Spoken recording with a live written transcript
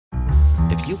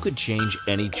you could change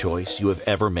any choice you have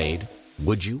ever made,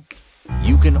 would you?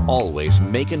 You can always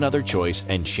make another choice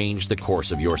and change the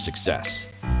course of your success.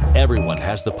 Everyone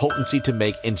has the potency to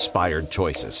make inspired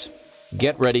choices.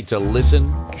 Get ready to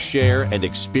listen, share, and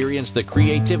experience the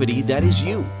creativity that is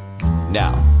you.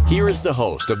 Now, here is the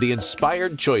host of the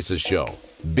Inspired Choices Show,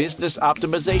 business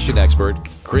optimization expert,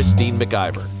 Christine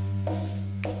McIver.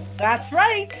 That's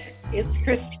right. It's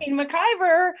Christine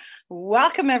McIver.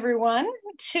 Welcome, everyone,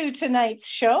 to tonight's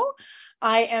show.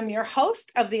 I am your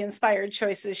host of the Inspired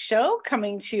Choices Show,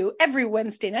 coming to you every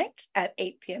Wednesday night at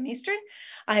 8 p.m. Eastern.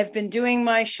 I have been doing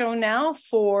my show now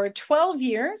for 12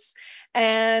 years,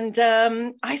 and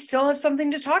I still have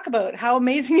something to talk about. How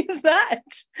amazing is that?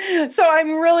 So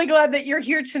I'm really glad that you're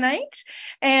here tonight.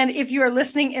 And if you are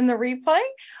listening in the replay,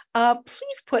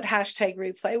 please put hashtag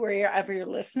replay wherever you're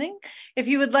listening. If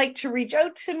you would like to reach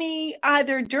out to me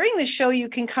either during the show, you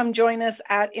can come join us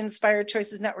at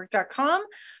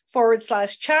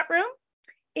inspiredchoicesnetwork.com/chat room.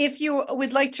 If you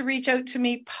would like to reach out to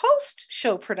me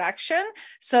post-show production,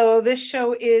 so this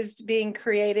show is being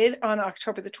created on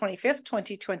October the 25th,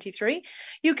 2023,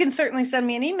 you can certainly send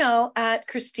me an email at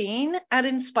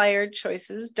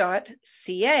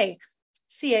christine@inspiredchoices.ca,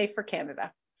 CA for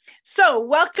Canada. So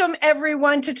welcome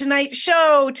everyone to tonight's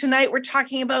show. Tonight we're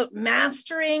talking about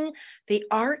mastering the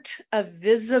art of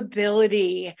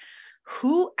visibility.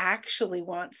 Who actually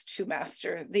wants to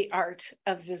master the art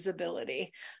of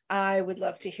visibility? I would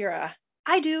love to hear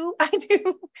I do.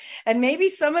 And maybe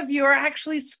some of you are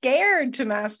actually scared to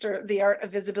master the art of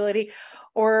visibility,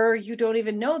 or you don't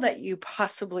even know that you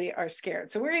possibly are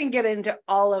scared. So we're going to get into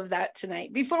all of that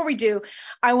tonight. Before we do,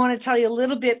 I want to tell you a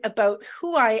little bit about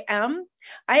who I am.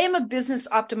 I am a business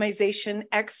optimization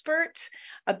expert,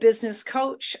 a business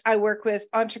coach. I work with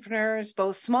entrepreneurs,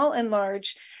 both small and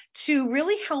large, to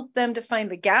really help them to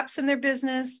find the gaps in their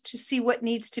business, to see what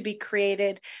needs to be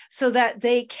created so that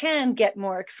they can get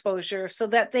more exposure, so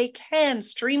that they can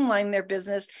streamline their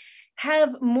business,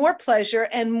 have more pleasure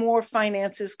and more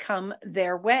finances come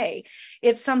their way.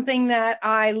 It's something that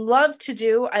I love to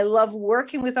do. I love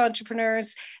working with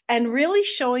entrepreneurs and really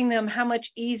showing them how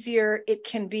much easier it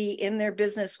can be in their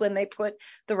business when they put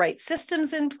the right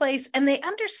systems in place and they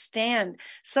understand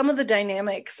some of the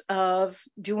dynamics of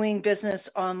doing business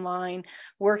online,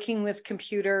 working with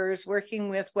computers, working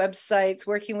with websites,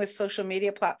 working with social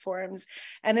media platforms.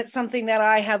 And it's something that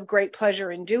I have great pleasure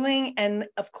in doing and,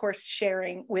 of course,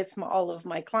 sharing with all of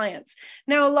my clients.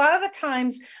 Now, a lot of the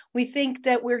times we think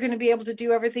that we're going to be able to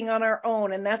do everything on our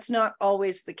own, and that's not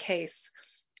always the case.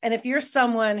 And if you're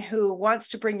someone who wants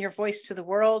to bring your voice to the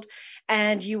world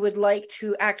and you would like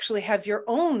to actually have your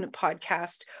own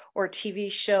podcast or TV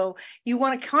show, you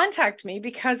want to contact me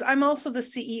because I'm also the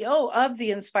CEO of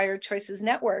the Inspired Choices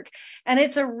Network. And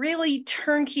it's a really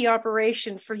turnkey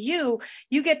operation for you.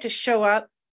 You get to show up,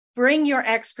 bring your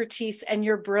expertise and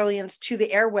your brilliance to the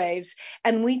airwaves,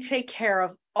 and we take care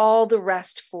of all the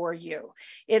rest for you.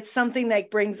 It's something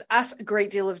that brings us a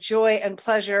great deal of joy and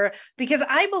pleasure because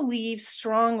I believe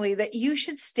strongly that you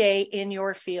should stay in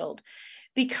your field.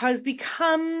 Because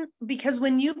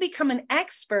when you become an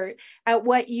expert at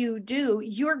what you do,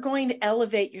 you're going to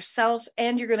elevate yourself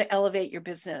and you're going to elevate your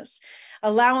business.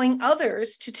 Allowing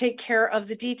others to take care of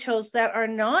the details that are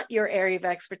not your area of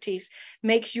expertise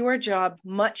makes your job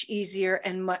much easier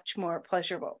and much more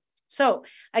pleasurable. So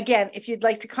again, if you'd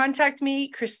like to contact me,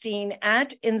 Christine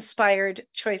at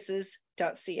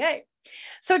inspiredchoices.ca.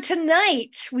 So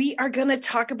tonight we are going to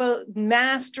talk about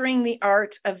mastering the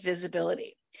art of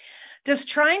visibility. Does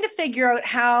trying to figure out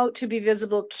how to be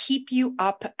visible keep you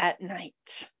up at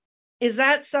night? Is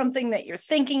that something that you're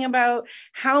thinking about?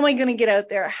 How am I going to get out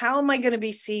there? How am I going to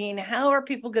be seen? How are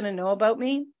people going to know about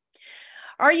me?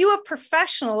 Are you a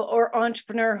professional or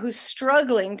entrepreneur who's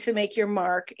struggling to make your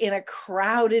mark in a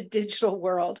crowded digital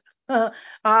world?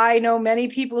 I know many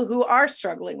people who are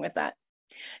struggling with that.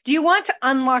 Do you want to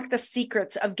unlock the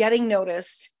secrets of getting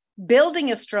noticed,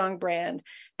 building a strong brand,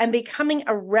 and becoming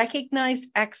a recognized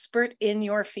expert in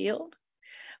your field?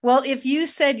 Well, if you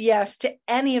said yes to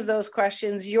any of those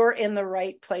questions, you're in the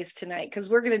right place tonight because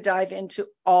we're going to dive into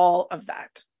all of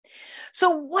that. So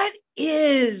what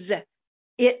is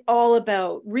it all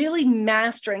about? Really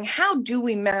mastering? How do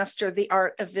we master the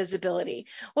art of visibility?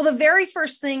 Well, the very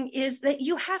first thing is that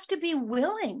you have to be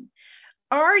willing.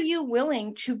 Are you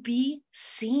willing to be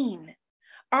seen?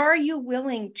 Are you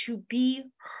willing to be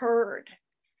heard?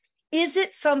 Is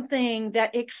it something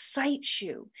that excites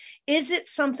you? Is it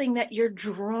something that you're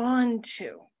drawn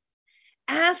to?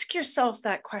 Ask yourself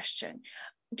that question.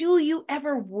 Do you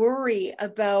ever worry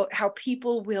about how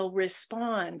people will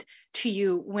respond to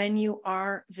you when you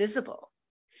are visible?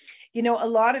 A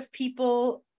lot of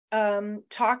people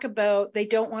talk about they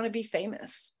don't want to be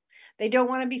famous. They don't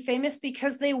want to be famous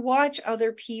because they watch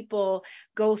other people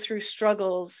go through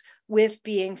struggles with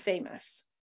being famous.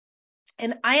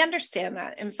 And I understand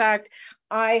that. In fact,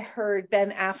 I heard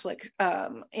Ben Affleck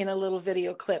in a little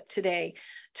video clip today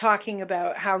talking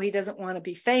about how he doesn't want to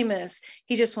be famous.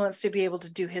 He just wants to be able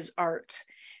to do his art.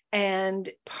 And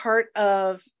part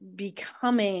of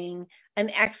becoming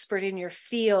an expert in your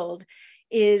field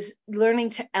is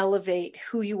learning to elevate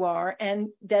who you are, and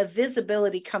the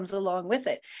visibility comes along with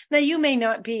it. Now, you may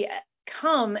not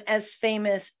become as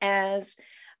famous as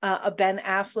a Ben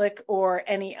Affleck or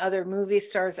any other movie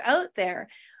stars out there.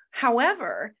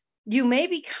 However, you may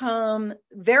become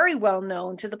very well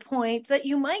known to the point that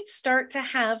you might start to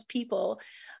have people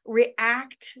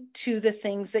react to the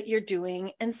things that you're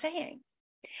doing and saying.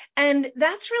 And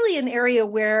that's really an area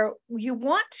where you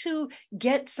want to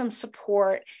get some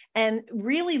support and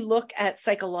really look at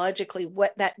psychologically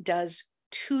what that does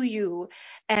to you,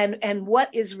 and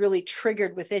what is really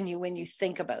triggered within you when you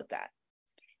think about that.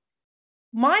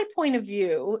 My point of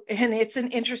view, and it's an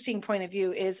interesting point of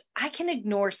view, is I can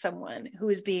ignore someone who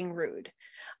is being rude.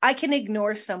 I can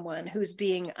ignore someone who's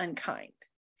being unkind.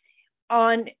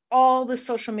 On all the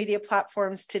social media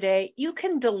platforms today, you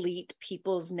can delete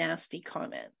people's nasty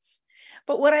comments.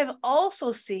 But what I've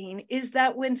also seen is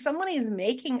that when somebody is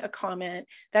making a comment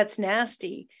that's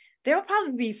nasty, there'll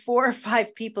probably be 4 or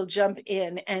 5 people jump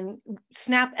in and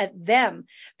snap at them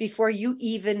before you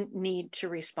even need to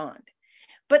respond.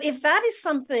 But if that is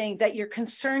something that you're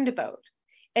concerned about,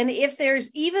 and if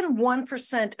there's even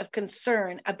 1% of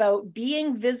concern about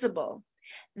being visible,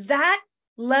 that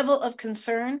level of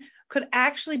concern could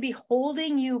actually be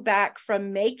holding you back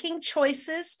from making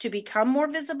choices to become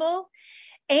more visible.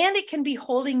 And it can be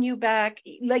holding you back.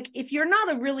 Like, if you're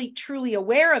not really truly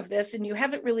aware of this and you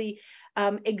haven't really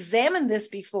examined this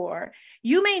before,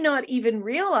 you may not even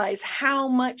realize how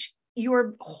much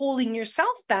you're holding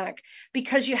yourself back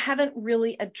because you haven't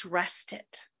really addressed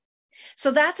it.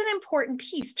 So that's an important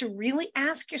piece to really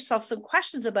ask yourself some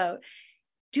questions about.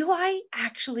 Do I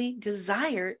actually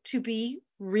desire to be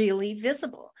really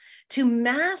visible, to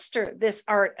master this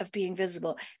art of being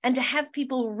visible, and to have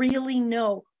people really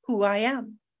know who I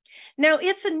am? Now,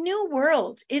 it's a new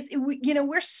world.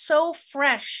 We're so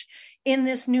fresh in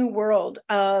this new world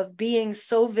of being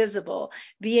so visible,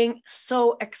 being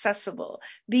so accessible,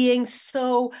 being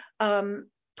so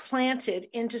planted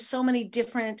into so many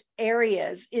different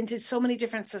areas, into so many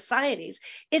different societies.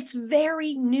 It's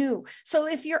very new. So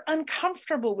if you're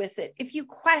uncomfortable with it, if you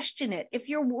question it, if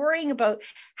you're worrying about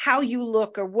how you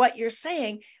look or what you're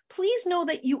saying, please know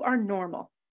that you are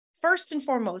normal. First and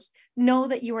foremost, know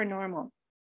that you are normal,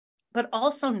 but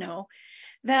also know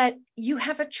that you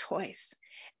have a choice.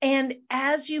 And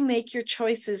as you make your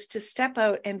choices to step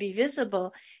out and be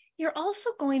visible, you're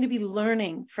also going to be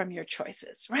learning from your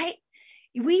choices, right?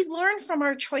 We learn from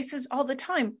our choices all the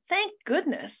time. Thank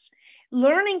goodness.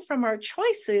 Learning from our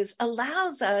choices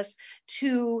allows us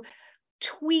to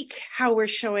tweak how we're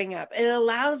showing up. It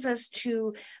allows us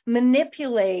to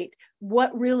manipulate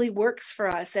what really works for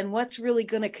us and what's really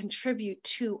going to contribute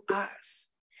to us.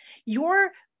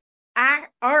 Your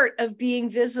art of being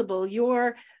visible,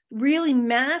 your really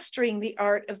mastering the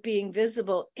art of being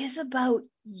visible, is about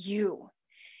you.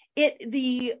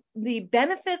 The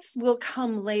benefits will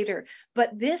come later,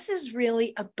 but this is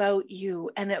really about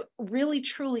you, and really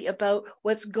truly about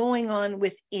what's going on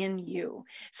within you.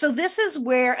 So this is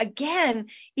where, again,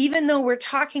 even though we're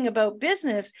talking about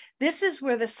business, this is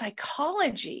where the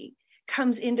psychology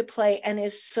comes into play and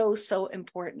is so, so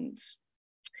important.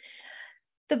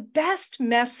 The best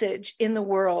message in the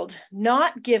world,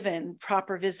 not given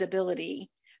proper visibility,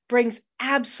 brings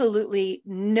absolutely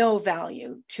no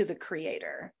value to the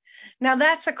creator. Now,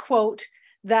 that's a quote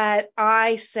that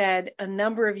I said a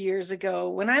number of years ago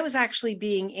when I was actually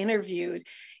being interviewed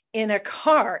in a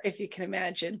car, if you can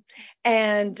imagine.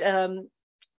 And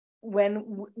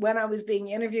when I was being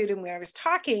interviewed and when I was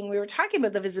talking, we were talking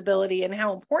about the visibility and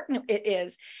how important it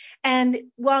is. And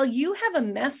while you have a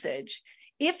message,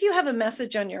 if you have a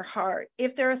message on your heart,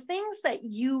 if there are things that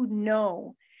you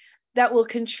know that will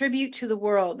contribute to the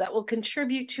world, that will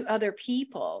contribute to other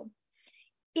people,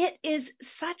 it is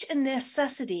such a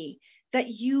necessity that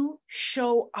you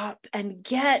show up and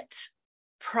get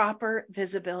proper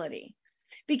visibility.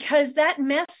 Because that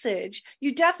message,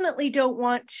 you definitely don't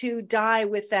want to die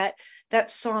with that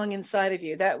song inside of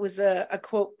you. That was a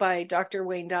quote by Dr.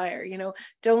 Wayne Dyer.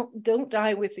 Don't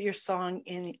die with your song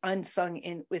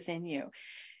unsung within you.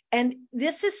 And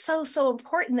this is so, so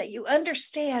important that you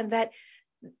understand that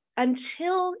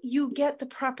until you get the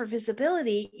proper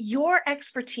visibility, your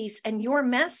expertise and your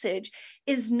message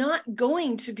is not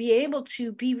going to be able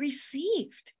to be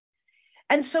received.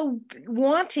 And so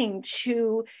wanting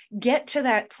to get to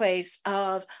that place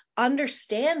of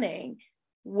understanding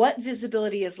what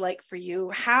visibility is like for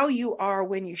you, how you are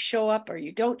when you show up or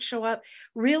you don't show up,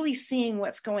 really seeing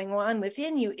what's going on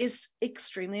within you is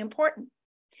extremely important.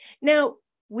 Now,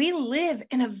 we live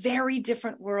in a very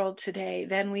different world today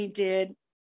than we did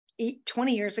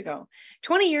 20 years ago.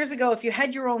 20 years ago, if you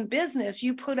had your own business,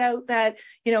 you put out that,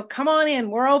 come on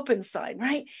in, we're open sign,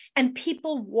 right? And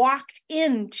people walked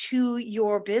into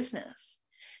your business.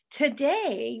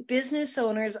 Today, business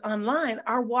owners online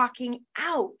are walking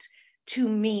out to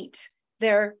meet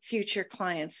their future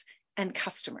clients and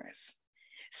customers.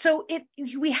 So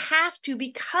we have to,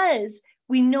 because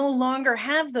we no longer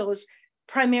have those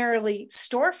primarily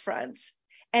storefronts,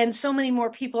 and so many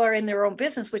more people are in their own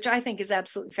business, which I think is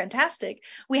absolutely fantastic.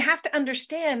 We have to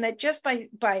understand that just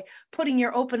by putting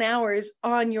your open hours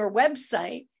on your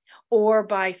website or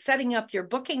by setting up your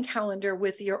booking calendar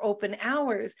with your open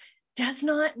hours does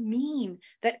not mean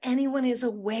that anyone is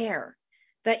aware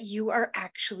that you are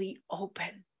actually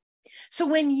open. So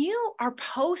when you are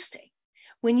posting,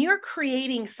 when you're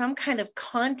creating some kind of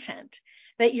content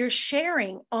that you're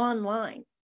sharing online,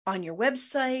 on your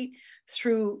website,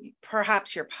 through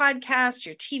perhaps your podcast,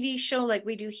 your TV show like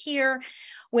we do here,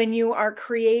 when you are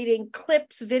creating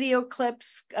clips, video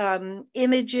clips,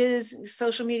 images,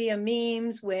 social media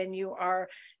memes, when you are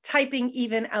typing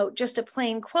even out just a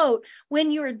plain quote,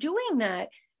 when you're doing that,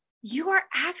 you are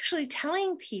actually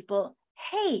telling people,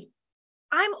 hey,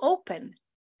 I'm open.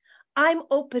 I'm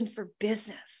open for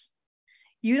business.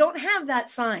 You don't have that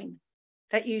sign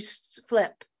that you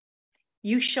flip.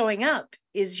 You showing up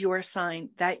is your sign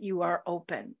that you are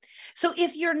open. So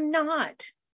if you're not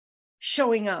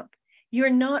showing up,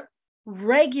 you're not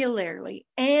regularly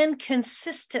and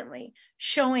consistently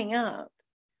showing up,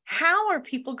 how are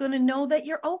people going to know that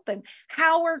you're open?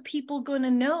 How are people going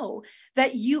to know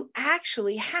that you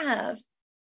actually have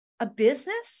a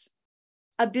business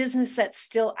that's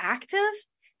still active,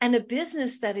 and a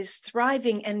business that is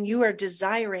thriving, and you are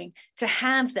desiring to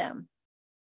have them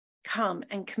come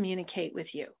and communicate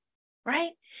with you,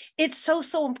 right? It's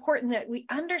so important that we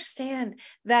understand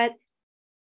that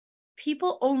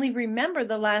people only remember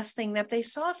the last thing that they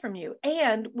saw from you.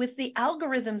 And with the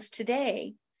algorithms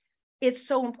today, it's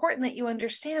so important that you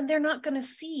understand they're not going to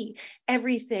see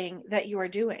everything that you are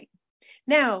doing.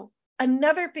 Now,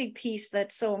 another big piece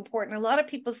that's so important, a lot of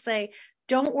people say,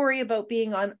 don't worry about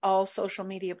being on all social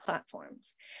media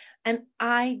platforms. And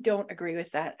I don't agree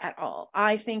with that at all.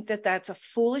 I think that that's a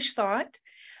foolish thought.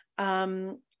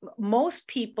 Most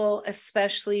people,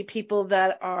 especially people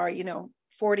that are,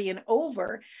 40 and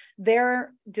over,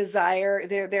 their desire,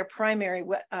 their primary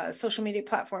social media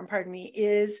platform,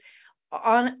 is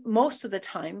on most of the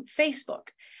time Facebook.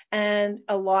 And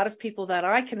a lot of people that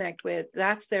I connect with,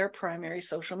 that's their primary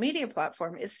social media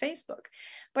platform is Facebook.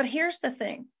 But here's the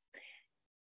thing.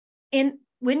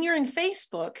 When you're in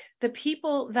Facebook, the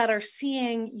people that are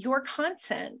seeing your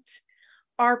content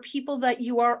are people that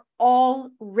you are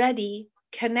already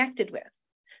connected with.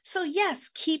 So yes,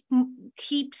 keep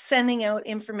sending out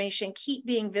information, keep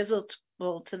being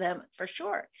visible to them for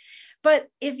sure. But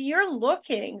if you're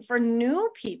looking for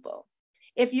new people,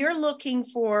 if you're looking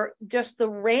for just the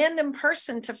random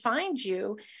person to find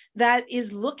you that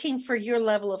is looking for your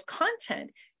level of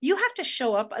content, you have to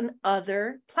show up on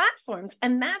other platforms.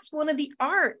 And that's one of the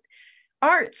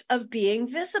arts of being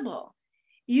visible.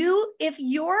 If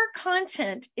your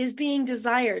content is being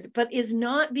desired, but is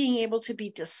not being able to be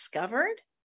discovered,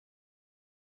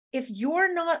 if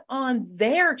you're not on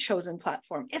their chosen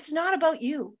platform, it's not about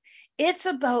you. It's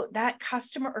about that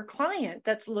customer or client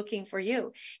that's looking for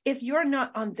you. If you're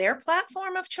not on their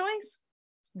platform of choice,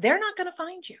 they're not going to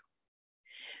find you.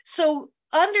 So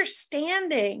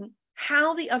understanding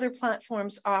how the other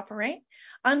platforms operate,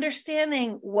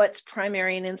 understanding what's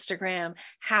primary in Instagram,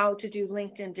 how to do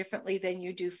LinkedIn differently than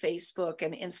you do Facebook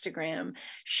and Instagram,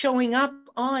 showing up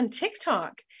on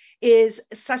TikTok is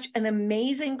such an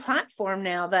amazing platform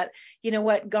now that,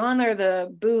 gone are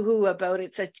the boohoo about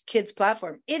it's a kid's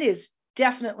platform. It is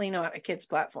definitely not a kid's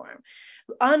platform.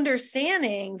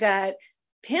 Understanding that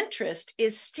Pinterest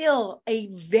is still a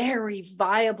very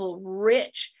viable,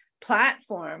 rich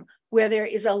platform where there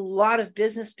is a lot of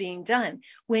business being done.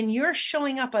 When you're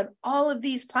showing up on all of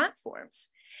these platforms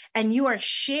and you are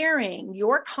sharing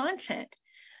your content,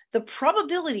 the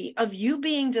probability of you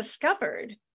being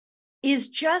discovered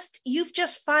is you've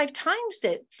just 5 times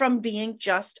it from being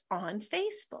just on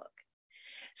Facebook.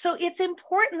 So it's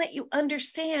important that you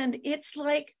understand it's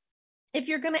like if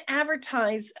you're going to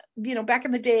advertise, back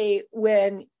in the day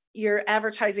when your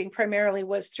advertising primarily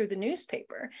was through the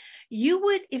newspaper, you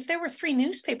would, if there were 3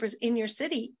 newspapers in your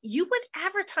city, you would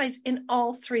advertise in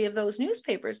all 3 of those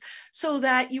newspapers so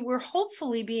that you were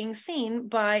hopefully being seen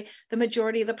by the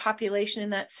majority of the population in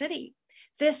that city.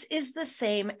 This is the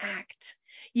same act.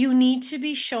 You need to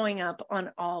be showing up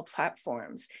on all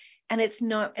platforms, and it's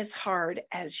not as hard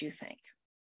as you think.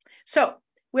 So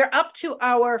we're up to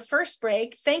our first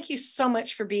break. Thank you so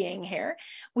much for being here.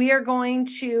 We are going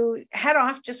to head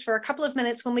off just for a couple of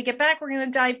minutes. When we get back, we're going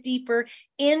to dive deeper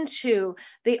into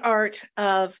the art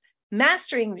of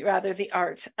the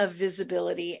art of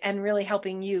visibility and really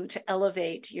helping you to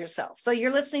elevate yourself. So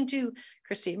you're listening to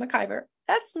Christine McIver.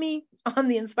 That's me on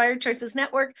the Inspired Choices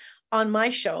Network on my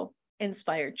show,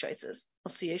 Inspired Choices.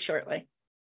 We'll see you shortly.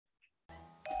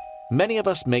 Many of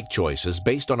us make choices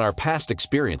based on our past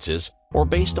experiences or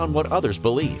based on what others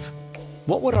believe.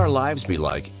 What would our lives be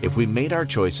like if we made our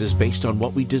choices based on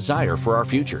what we desire for our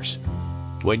futures?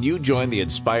 When you join the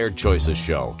Inspired Choices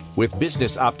show with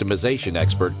business optimization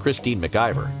expert Christine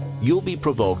McIver, you'll be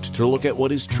provoked to look at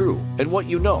what is true and what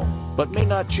you know, but may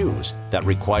not choose, that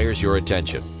requires your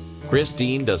attention.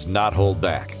 Christine does not hold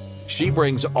back. She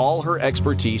brings all her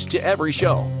expertise to every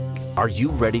show. Are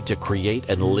you ready to create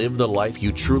and live the life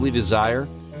you truly desire?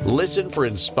 Listen for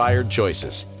Inspired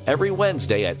Choices every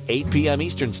Wednesday at 8 p.m.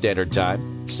 Eastern Standard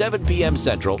Time, 7 p.m.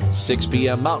 Central, 6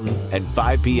 p.m. Mountain, and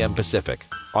 5 p.m. Pacific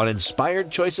on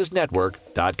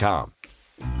InspiredChoicesNetwork.com.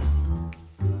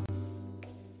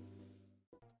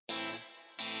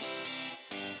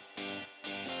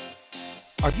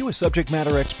 Are you a subject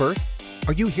matter expert?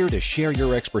 Are you here to share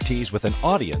your expertise with an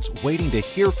audience waiting to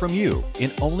hear from you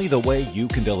in only the way you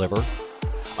can deliver?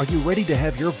 Are you ready to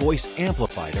have your voice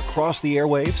amplified across the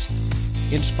airwaves?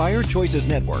 Inspired Choices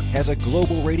Network has a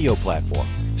global radio platform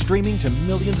streaming to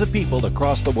millions of people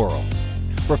across the world.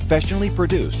 Professionally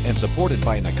produced and supported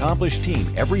by an accomplished team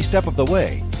every step of the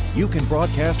way, you can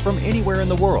broadcast from anywhere in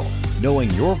the world,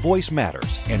 knowing your voice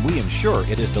matters, and we ensure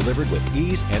it is delivered with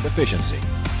ease and efficiency.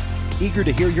 Eager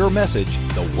to hear your message,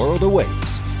 the world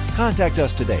awaits. Contact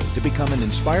us today to become an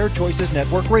Inspired Choices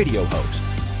Network radio host.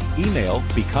 Email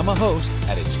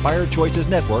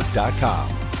becomeahost@inspiredchoicesnetwork.com.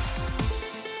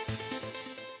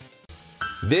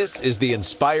 This is the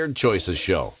Inspired Choices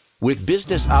Show with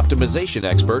business optimization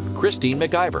expert Christine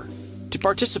McIver. To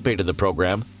participate in the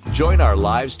program, join our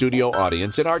live studio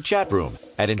audience in our chat room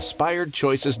at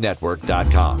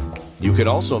InspiredChoicesNetwork.com. You can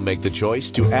also make the choice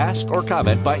to ask or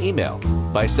comment by email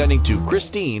by sending to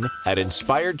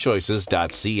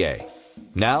Christine@InspiredChoices.ca.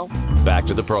 Now, back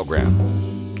to the program.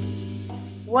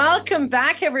 Welcome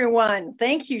back, everyone.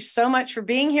 Thank you so much for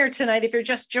being here tonight. If you're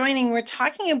just joining, we're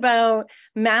talking about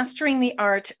mastering the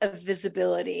art of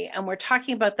visibility, and we're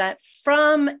talking about that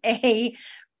from a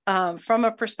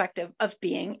perspective of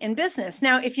being in business.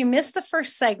 Now, if you missed the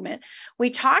first segment,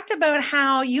 we talked about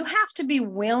how you have to be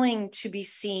willing to be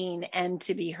seen and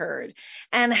to be heard,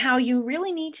 and how you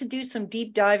really need to do some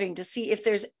deep diving to see if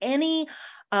there's any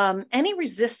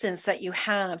resistance that you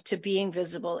have to being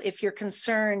visible. If you're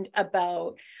concerned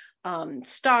about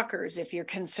stalkers, if you're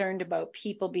concerned about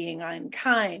people being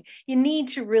unkind, you need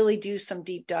to really do some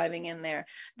deep diving in there.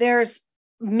 There's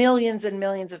millions and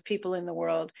millions of people in the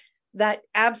world that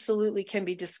absolutely can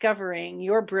be discovering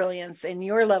your brilliance and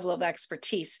your level of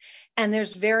expertise. And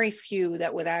there's very few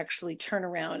that would actually turn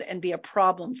around and be a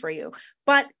problem for you.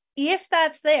 But if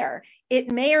that's there, it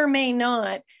may or may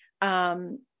not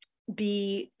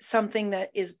be something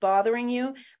that is bothering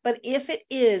you. But if it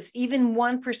is even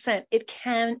 1%, it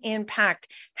can impact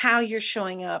how you're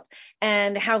showing up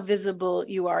and how visible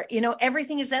you are.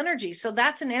 Everything is energy. So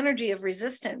that's an energy of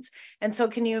resistance. And so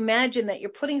can you imagine that you're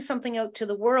putting something out to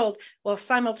the world while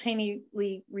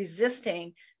simultaneously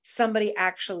resisting somebody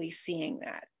actually seeing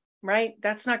that? Right?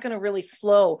 That's not going to really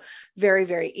flow very,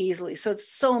 very easily. So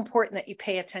it's so important that you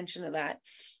pay attention to that.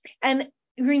 And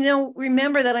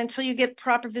remember that until you get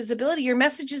proper visibility, your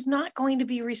message is not going to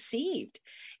be received.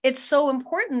 It's so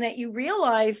important that you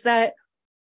realize that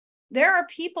there are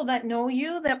people that know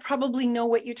you, that probably know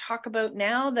what you talk about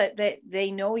now, that they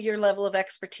know your level of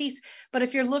expertise. But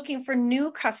if you're looking for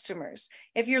new customers,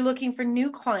 if you're looking for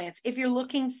new clients, if you're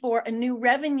looking for a new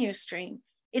revenue stream,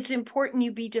 it's important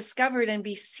you be discovered and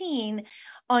be seen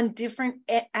on different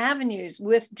avenues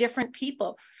with different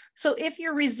people. So if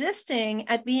you're resisting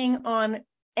at being on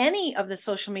any of the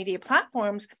social media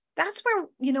platforms, that's where,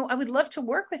 I would love to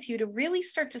work with you to really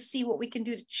start to see what we can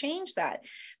do to change that,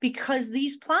 because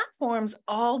these platforms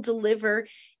all deliver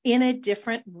in a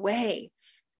different way.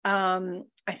 I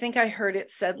think I heard it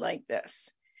said like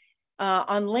this.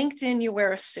 On LinkedIn, you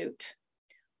wear a suit.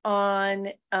 On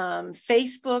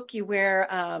Facebook, you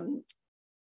wear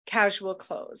casual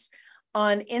clothes.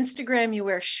 On Instagram, you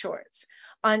wear shorts.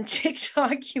 On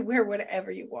TikTok, you wear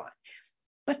whatever you want.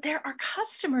 But there are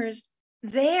customers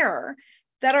there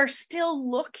that are still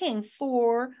looking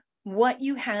for what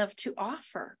you have to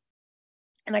offer.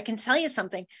 And I can tell you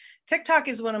something, TikTok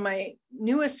is one of my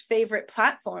newest favorite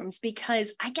platforms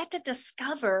because I get to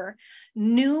discover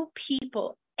new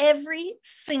people every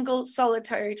single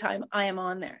solitary time I am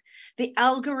on there. The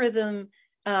algorithm,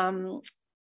 the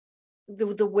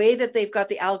way that they've got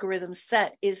the algorithm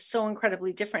set is so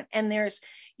incredibly different. And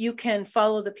you can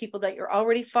follow the people that you're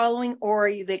already following,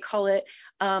 or they call it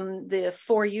the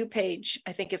For You page,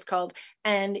 I think it's called,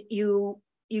 and you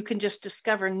can just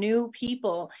discover new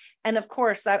people. And of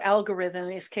course, that algorithm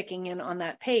is kicking in on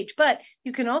that page. But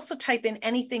you can also type in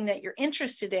anything that you're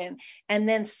interested in and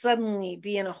then suddenly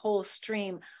be in a whole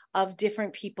stream of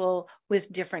different people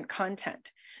with different content.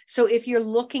 So if you're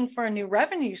looking for a new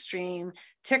revenue stream,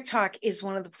 TikTok is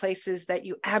one of the places that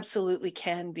you absolutely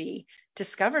can be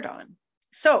discovered on.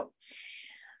 So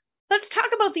let's talk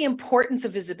about the importance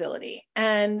of visibility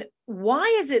and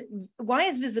why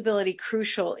is visibility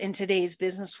crucial in today's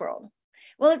business world?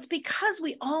 Well, it's because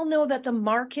we all know that the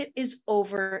market is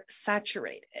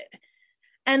oversaturated.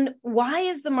 And why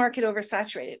is the market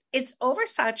oversaturated? It's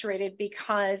oversaturated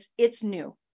because it's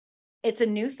new. It's a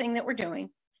new thing that we're doing.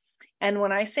 And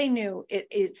when I say new,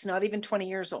 it's not even 20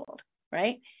 years old,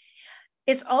 right?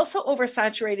 It's also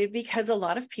oversaturated because a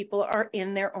lot of people are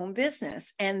in their own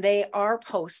business and they are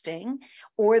posting,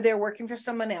 or they're working for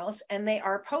someone else and they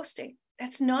are posting.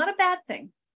 That's not a bad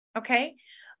thing, okay?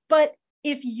 But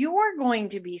if you're going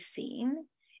to be seen,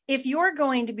 if you're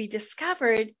going to be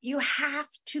discovered, you have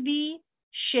to be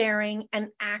sharing and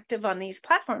active on these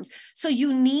platforms. So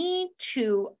you need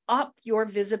to up your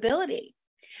visibility.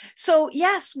 So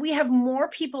yes, we have more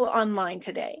people online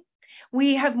today.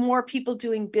 We have more people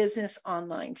doing business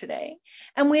online today.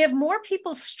 And we have more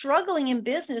people struggling in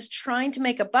business trying to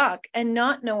make a buck and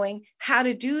not knowing how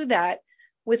to do that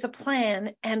with a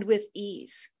plan and with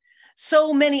ease.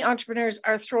 So many entrepreneurs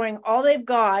are throwing all they've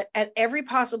got at every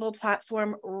possible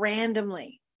platform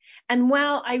randomly. And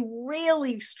while I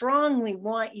really strongly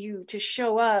want you to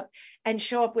show up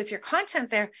with your content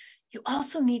there, you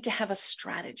also need to have a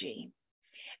strategy.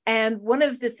 And one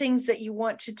of the things that you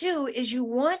want to do is you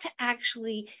want to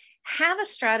actually have a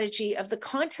strategy of the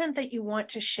content that you want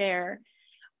to share,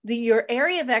 your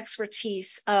area of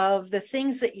expertise of the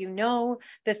things that you know,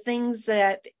 the things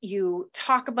that you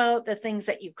talk about, the things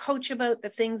that you coach about, the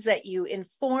things that you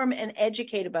inform and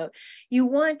educate about. You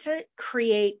want to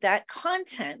create that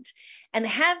content and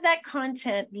have that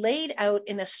content laid out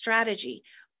in a strategy,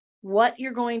 what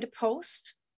you're going to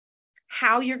post,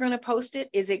 how you're going to post it.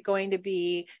 Is it going to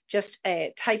be just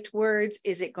typed words?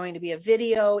 Is it going to be a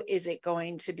video? Is it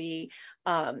going to be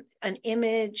an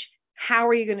image? How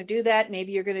are you going to do that?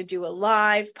 Maybe you're going to do a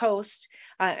live post,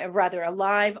 a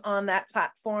live on that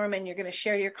platform, and you're going to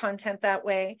share your content that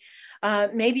way.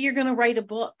 Maybe you're going to write a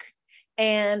book.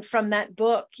 And from that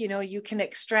book, you can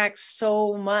extract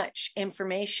so much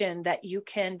information that you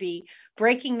can be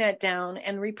breaking that down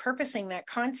and repurposing that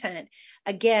content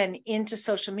again into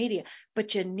social media.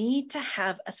 But you need to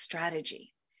have a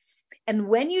strategy. And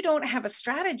when you don't have a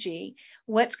strategy,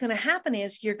 what's going to happen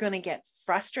is you're going to get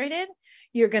frustrated,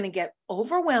 you're going to get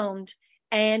overwhelmed,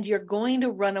 and you're going to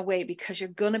run away because you're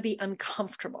going to be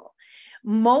uncomfortable.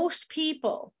 Most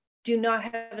people do not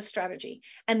have a strategy.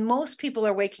 And most people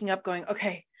are waking up going,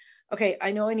 okay,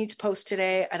 I know I need to post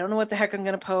today. I don't know what the heck I'm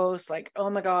going to post. Like,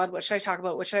 oh my God, what should I talk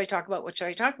about? What should I talk about? What should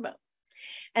I talk about?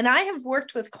 And I have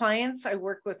worked with clients. I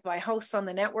work with my hosts on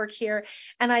the network here,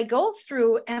 and I go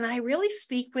through and I really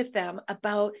speak with them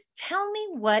about, tell me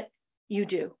what you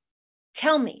do.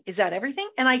 Tell me, is that everything?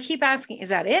 And I keep asking, is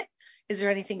that it? Is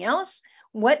there anything else?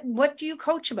 What do you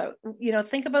coach about?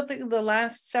 Think about the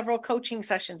last several coaching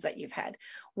sessions that you've had.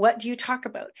 What do you talk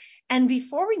about? And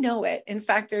before we know it, in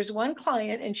fact, there's one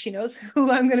client, and she knows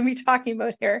who I'm going to be talking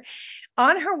about here.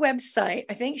 On her website,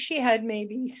 I think she had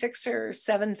maybe 6 or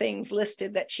 7 things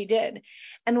listed that she did.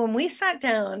 And when we sat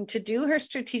down to do her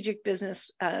strategic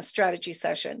business strategy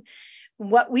session,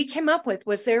 what we came up with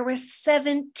was there were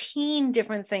 17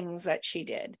 different things that she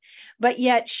did, but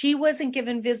yet she wasn't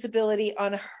given visibility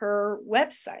on her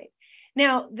website.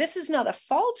 Now, this is not a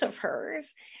fault of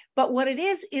hers, but what it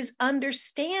is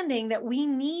understanding that we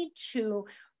need to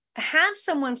have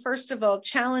someone, first of all,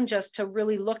 challenge us to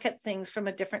really look at things from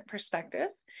a different perspective.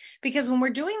 Because when we're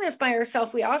doing this by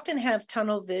ourselves, we often have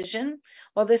tunnel vision.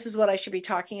 Well, this is what I should be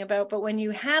talking about. But when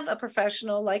you have a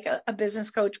professional like a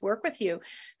business coach work with you,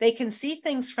 they can see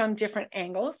things from different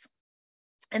angles.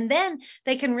 And then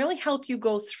they can really help you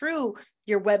go through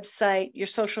your website, your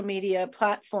social media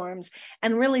platforms,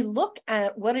 and really look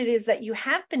at what it is that you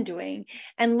have been doing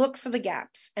and look for the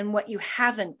gaps and what you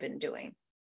haven't been doing.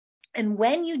 And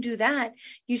when you do that,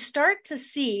 you start to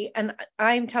see, and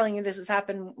I'm telling you, this has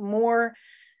happened more.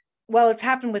 Well, it's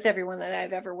happened with everyone that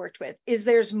I've ever worked with, is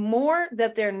there's more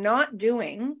that they're not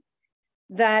doing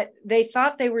that they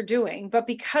thought they were doing, but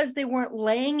because they weren't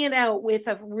laying it out with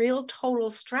a real total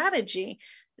strategy,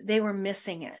 they were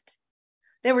missing it.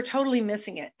 They were totally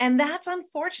missing it. And that's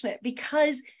unfortunate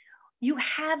because you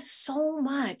have so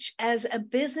much as a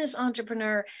business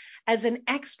entrepreneur, as an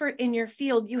expert in your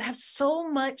field, you have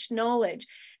so much knowledge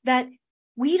that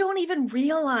we don't even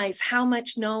realize how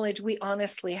much knowledge we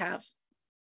honestly have.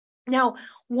 Now,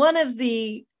 one of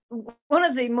the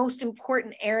most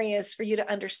important areas for you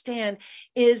to understand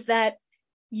is that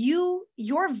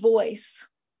your voice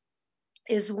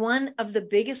is one of the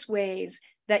biggest ways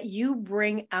that you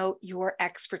bring out your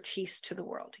expertise to the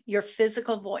world, your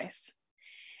physical voice.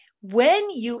 When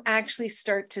you actually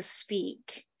start to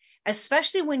speak,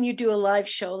 especially when you do a live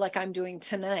show like I'm doing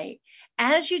tonight,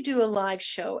 as you do a live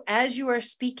show, as you are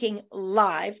speaking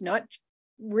live, not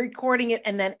recording it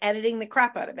and then editing the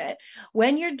crap out of it,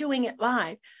 when you're doing it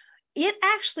live, it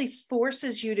actually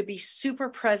forces you to be super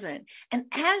present. And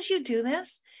as you do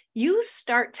this, you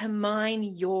start to mine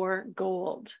your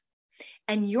gold.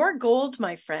 And your gold,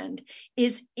 my friend,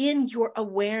 is in your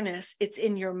awareness. It's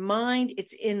in your mind.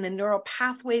 It's in the neural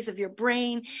pathways of your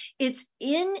brain. It's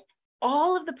in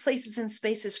all of the places and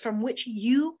spaces from which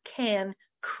you can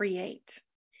create.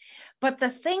 But the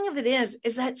thing of it is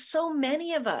that so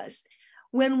many of us,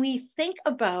 when we think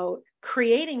about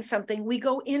creating something, we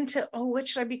go into, oh, what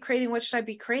should I be creating? What should I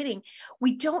be creating?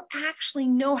 We don't actually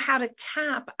know how to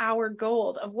tap our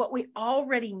gold of what we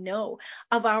already know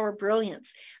of our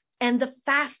brilliance. And the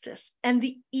fastest and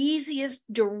the easiest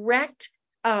direct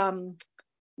path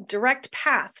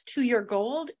to your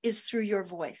gold is through your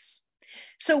voice.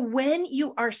 So when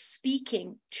you are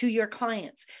speaking to your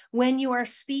clients, when you are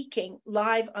speaking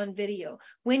live on video,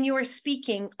 when you are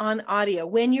speaking on audio,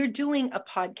 when you're doing a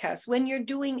podcast, when you're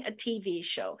doing a TV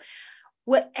show,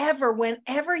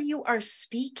 whenever you are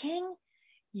speaking,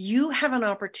 you have an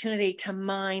opportunity to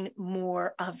mine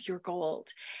more of your gold.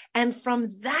 And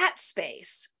from that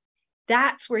space,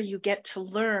 that's where you get to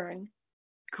learn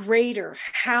greater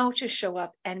how to show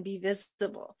up and be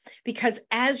visible. Because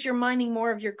as you're mining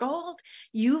more of your gold,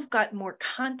 you've got more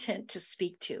content to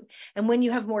speak to. And when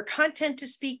you have more content to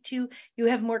speak to, you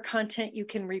have more content you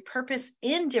can repurpose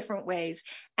in different ways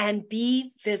and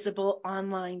be visible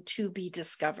online to be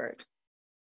discovered.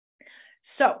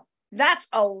 So that's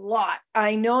a lot.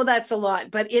 I know that's a lot,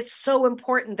 but it's so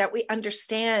important that we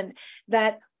understand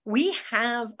that we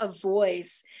have a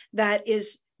voice that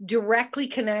is directly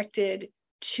connected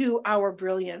to our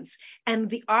brilliance. And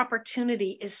the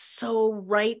opportunity is so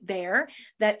right there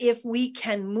that if we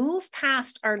can move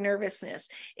past our nervousness,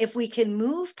 if we can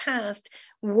move past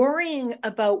worrying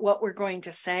about what we're going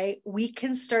to say, we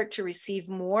can start to receive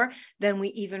more than we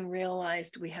even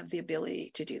realized we have the ability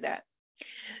to do that.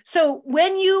 So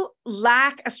when you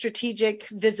lack a strategic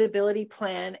visibility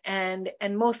plan and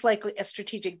most likely a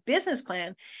strategic business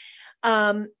plan,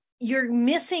 you're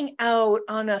missing out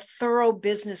on a thorough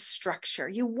business structure.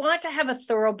 You want to have a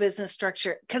thorough business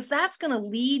structure because that's going to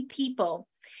lead people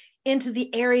into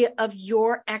the area of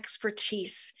your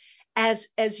expertise as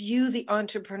you, the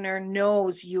entrepreneur,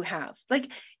 knows you have.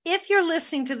 Like if you're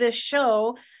listening to this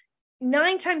show,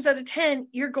 9 times out of 10,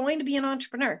 you're going to be an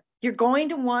entrepreneur. You're going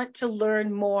to want to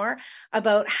learn more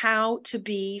about how to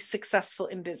be successful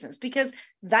in business because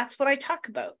that's what I talk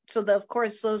about. So of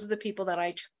course, those are the people that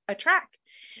I attract.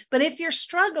 But if you're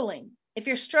struggling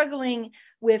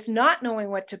with not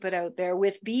knowing what to put out there,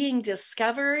 with being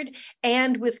discovered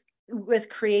and with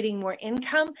creating more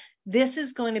income, this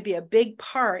is going to be a big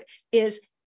part, is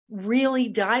really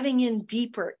diving in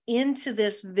deeper into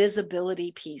this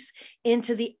visibility piece,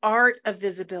 into the art of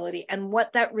visibility and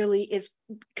what that really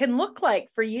can look like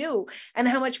for you and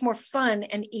how much more fun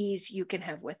and ease you can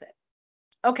have with it.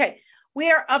 Okay,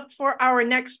 we are up for our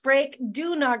next break.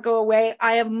 Do not go away.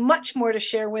 I have much more to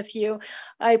share with you.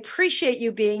 I appreciate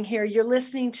you being here. You're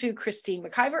listening to Christine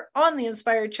McIver on the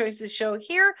Inspired Choices Show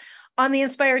here on the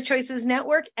Inspired Choices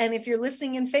Network. And if you're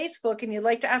listening in Facebook and you'd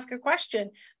like to ask a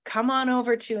question, come on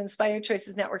over to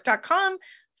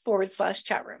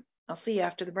inspiredchoicesnetwork.com/chat room. I'll see you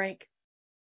after the break.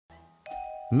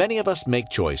 Many of us make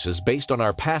choices based on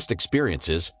our past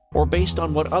experiences or based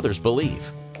on what others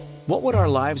believe. What would our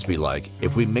lives be like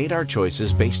if we made our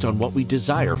choices based on what we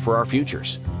desire for our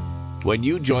futures? When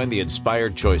you join the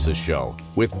Inspired Choices show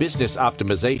with business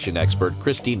optimization expert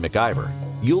Christine McIver,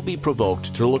 you'll be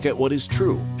provoked to look at what is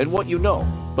true and what you know,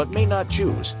 but may not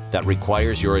choose, that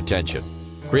requires your attention.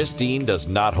 Christine does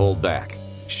not hold back.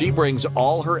 She brings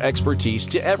all her expertise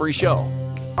to every show.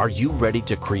 Are you ready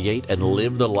to create and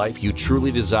live the life you truly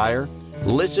desire?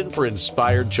 Listen for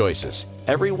Inspired Choices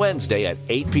every Wednesday at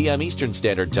 8 p.m. Eastern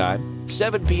Standard Time,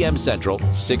 7 p.m. Central,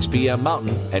 6 p.m.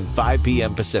 Mountain, and 5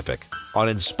 p.m. Pacific on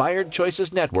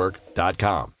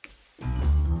InspiredChoicesNetwork.com.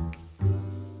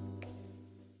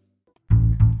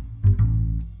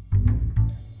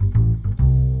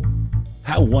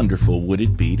 How wonderful would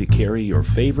it be to carry your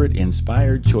favorite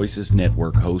Inspired Choices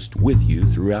Network host with you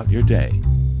throughout your day?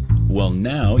 Well,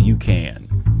 now you can.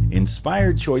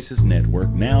 Inspired Choices Network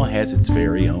now has its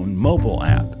very own mobile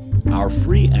app. Our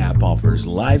free app offers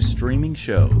live streaming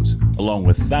shows, along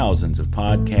with thousands of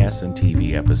podcasts and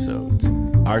TV episodes.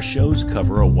 Our shows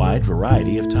cover a wide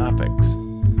variety of topics.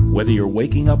 Whether you're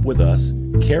waking up with us,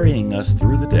 carrying us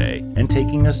through the day, and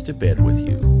taking us to bed with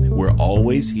you, we're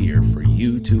always here for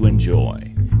you to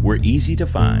enjoy. We're easy to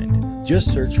find.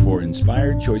 Just search for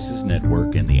Inspired Choices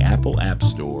Network in the Apple App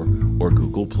Store or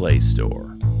Google Play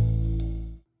Store.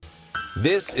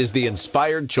 This is the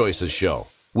Inspired Choices Show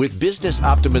with business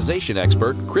optimization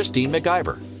expert Christine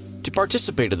McIver. To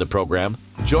participate in the program,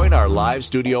 join our live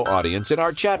studio audience in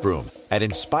our chat room at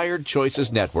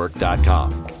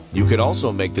InspiredChoicesNetwork.com. You can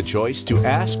also make the choice to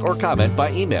ask or comment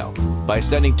by email by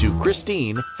sending to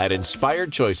Christine at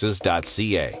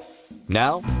InspiredChoices.ca.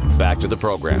 Now, back to the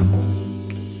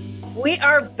program. We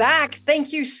are back.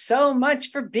 Thank you so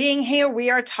much for being here. We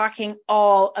are talking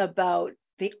all about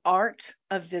the art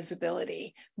of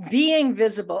visibility, being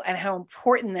visible, and how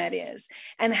important that is,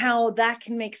 and how that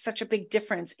can make such a big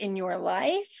difference in your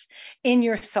life, in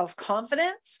your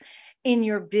self-confidence, in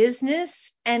your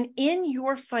business, and in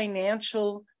your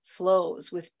financial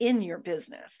flows within your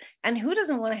business. And who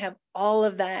doesn't want to have all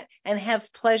of that and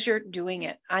have pleasure doing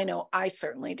it? I know I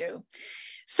certainly do.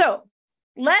 So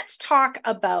let's talk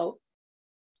about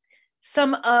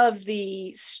some of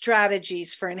the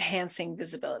strategies for enhancing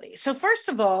visibility. So first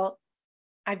of all,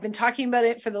 I've been talking about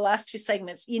it for the last two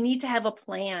segments. You need to have a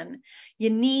plan. You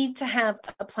need to have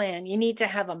a plan. You need to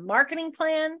have a marketing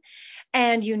plan,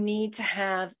 and you need to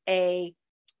have a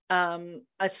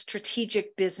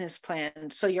strategic business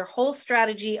plan. So your whole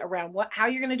strategy around how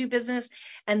you're going to do business,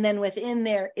 and then within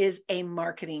there is a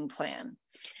marketing plan.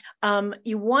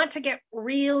 You want to get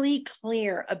really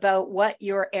clear about what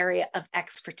your area of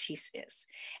expertise is.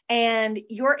 And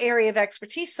your area of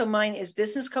expertise, so mine is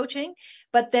business coaching,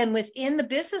 but then within the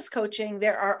business coaching,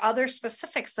 there are other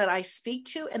specifics that I speak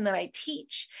to and that I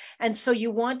teach. And so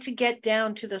you want to get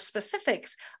down to the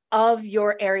specifics of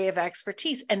your area of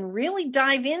expertise and really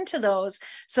dive into those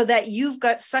so that you've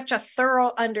got such a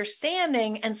thorough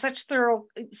understanding and so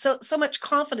much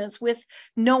confidence with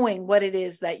knowing what it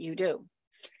is that you do.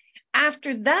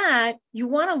 After that, you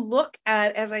want to look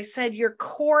at, as I said, your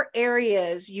core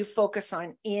areas you focus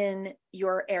on in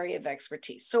your area of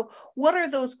expertise. So what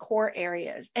are those core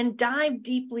areas? And dive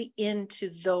deeply into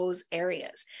those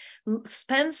areas.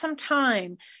 Spend some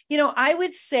time. I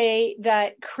would say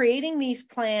that creating these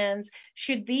plans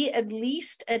should be at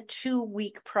least a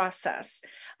 2-week process,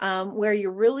 where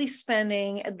you're really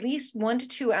spending at least 1 to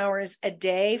 2 hours a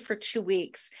day for 2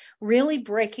 weeks, really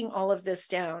breaking all of this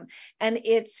down. And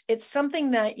it's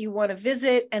something that you want to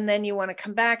visit, and then you want to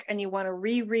come back and you want to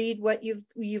reread what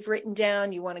you've written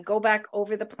down. You want to go back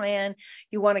over the plan.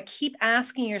 You want to keep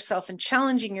asking yourself and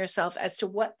challenging yourself as to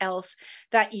what else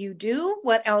that you do,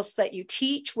 what else that you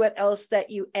teach, what else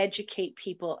that you educate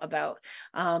people about.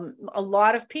 A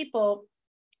lot of people,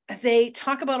 they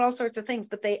talk about all sorts of things,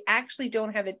 but they actually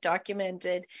don't have it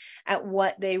documented at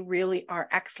what they really are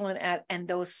excellent at, and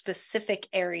those specific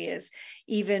areas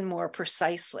even more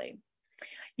precisely.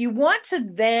 You want to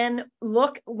then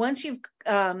look, once you've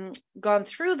gone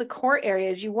through the core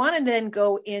areas, you want to then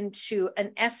go into an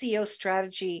SEO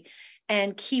strategy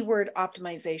and keyword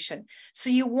optimization. So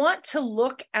you want to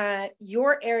look at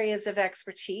your areas of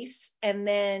expertise and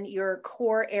then your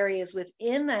core areas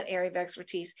within that area of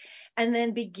expertise, and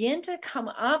then begin to come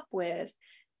up with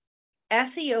an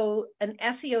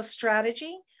SEO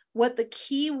strategy, what the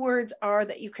keywords are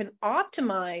that you can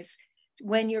optimize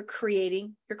when you're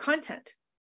creating your content.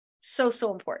 So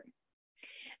important.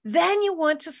 Then you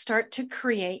want to start to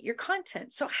create your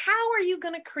content. So how are you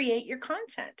going to create your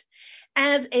content?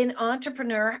 As an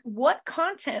entrepreneur, what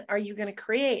content are you going to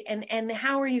create, and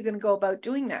how are you going to go about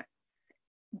doing that?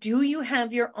 Do you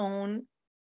have your own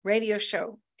radio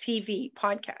show, TV,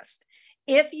 podcast?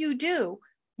 If you do,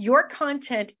 your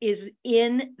content is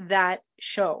in that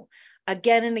show.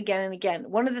 again and again and again.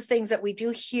 One of the things that we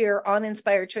do here on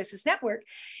Inspired Choices Network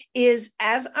is,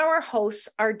 as our hosts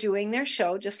are doing their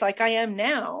show, just like I am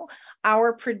now,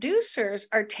 our producers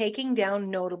are taking down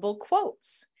notable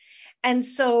quotes. And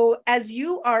so as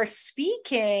you are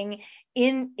speaking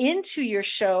into your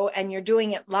show and you're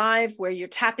doing it live where you're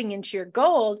tapping into your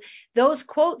gold, those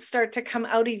quotes start to come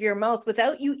out of your mouth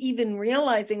without you even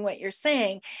realizing what you're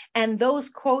saying. And those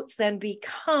quotes then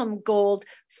become gold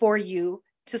for you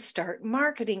to start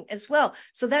marketing as well.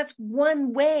 So that's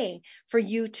one way for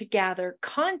you to gather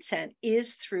content,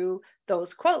 is through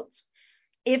those quotes.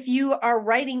 If you are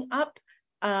writing up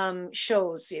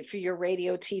shows for your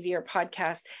radio, TV, or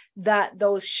podcast, that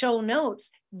those show notes,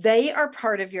 they are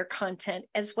part of your content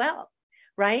as well,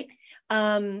 right?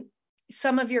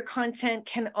 Some of your content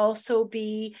can also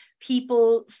be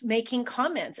people making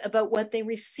comments about what they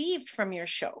received from your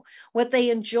show, what they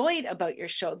enjoyed about your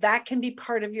show. That can be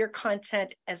part of your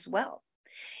content as well.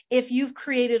 If you've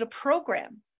created a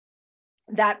program,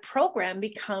 that program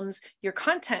becomes your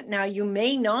content. Now, you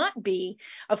may not be,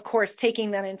 of course,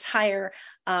 taking that entire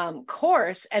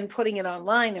course and putting it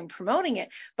online and promoting it,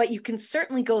 but you can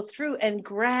certainly go through and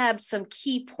grab some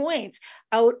key points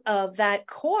out of that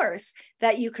course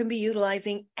that you can be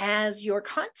utilizing as your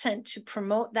content to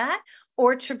promote that,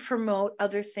 or to promote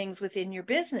other things within your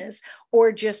business,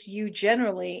 or just you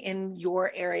generally in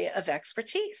your area of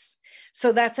expertise.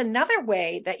 So that's another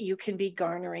way that you can be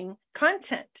garnering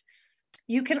content.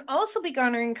 You can also be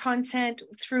garnering content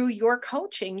through your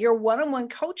coaching, your one-on-one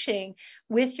coaching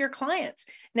with your clients.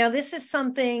 Now, this is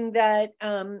something that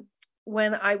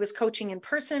when I was coaching in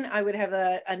person, I would have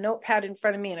a notepad in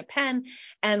front of me and a pen.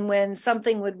 And when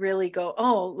something would really go,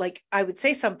 oh, like I would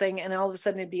say something and all of a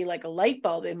sudden it'd be like a light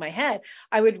bulb in my head,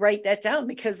 I would write that down,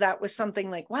 because that was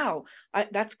something like, wow,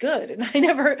 that's good. And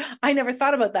I never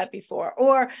thought about that before.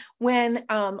 Or when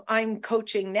I'm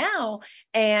coaching now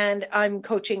and I'm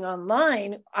coaching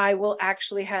online, I will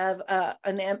actually have a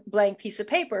blank piece of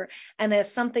paper. And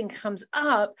as something comes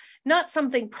up, not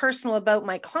something personal about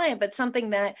my client, but something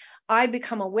that I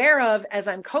become aware of as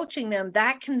I'm coaching them,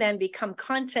 that can then become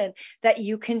content that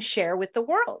you can share with the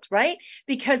world, right?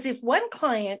 Because if one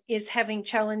client is having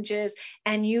challenges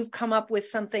and you've come up with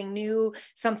something new,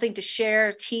 something to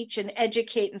share, teach, and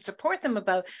educate and support them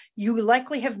about, you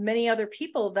likely have many other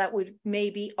people that would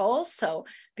maybe also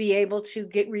be able to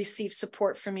receive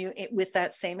support from you with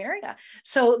that same area.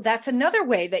 So that's another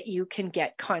way that you can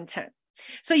get content.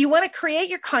 So you want to create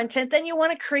your content, then you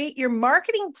want to create your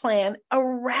marketing plan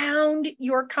around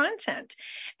your content.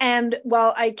 And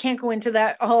while I can't go into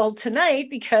that all tonight,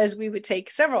 because we would take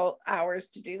several hours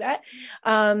to do that,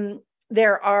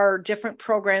 there are different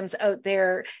programs out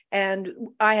there, and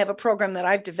I have a program that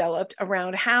I've developed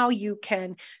around how you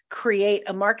can create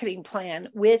a marketing plan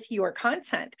with your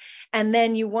content. And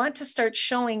then you want to start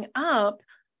showing up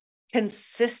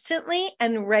consistently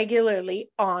and regularly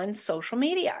on social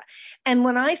media. And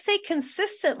when I say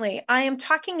consistently, I am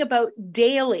talking about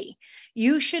daily.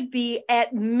 You should be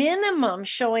at minimum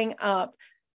showing up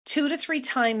 2 to 3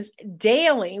 times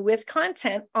daily with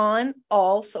content on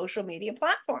all social media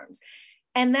platforms.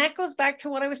 And that goes back to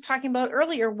what I was talking about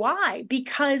earlier. Why?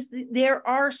 Because there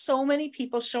are so many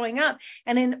people showing up.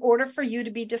 And in order for you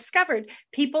to be discovered,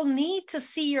 people need to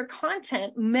see your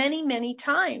content many, many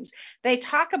times. They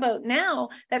talk about now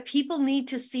that people need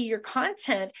to see your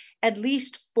content at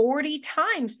least 40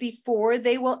 times before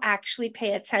they will actually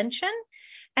pay attention,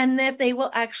 and that they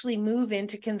will actually move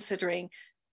into considering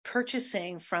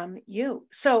purchasing from you.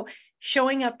 So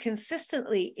showing up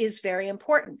consistently is very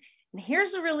important. And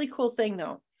here's a really cool thing,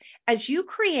 though. As you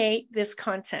create this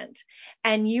content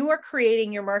and you are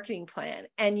creating your marketing plan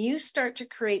and you start to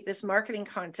create this marketing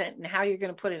content and how you're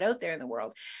going to put it out there in the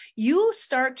world, you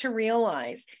start to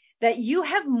realize that you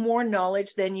have more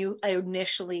knowledge than you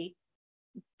initially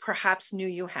perhaps knew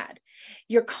you had.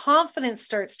 Your confidence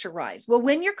starts to rise. Well,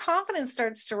 when your confidence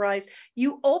starts to rise,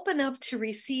 you open up to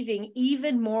receiving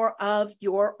even more of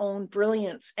your own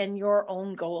brilliance and your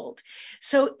own gold.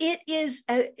 So it's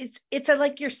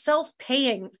like you're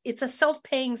self-paying. It's a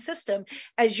self-paying system.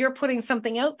 As you're putting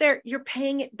something out there, you're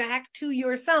paying it back to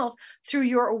yourself through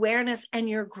your awareness and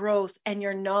your growth and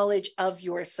your knowledge of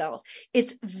yourself.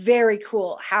 It's very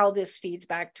cool how this feeds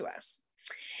back to us.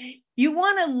 You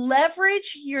want to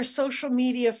leverage your social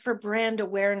media for brand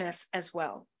awareness as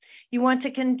well. You want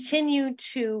to continue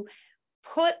to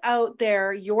put out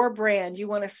there your brand. You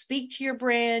want to speak to your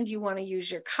brand. You want to use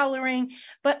your coloring,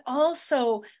 but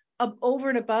also over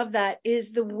and above that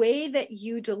is the way that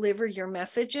you deliver your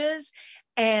messages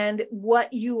and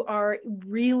what you are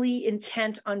really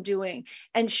intent on doing,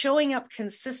 and showing up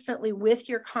consistently with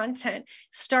your content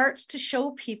starts to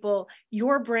show people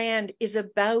your brand is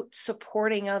about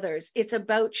supporting others. It's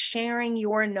about sharing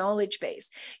your knowledge base.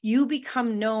 You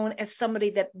become known as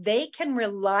somebody that they can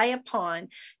rely upon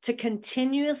to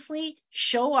continuously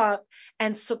show up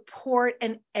and support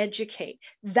and educate.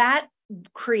 That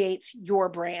creates your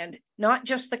brand, not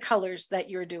just the colors that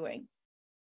you're doing.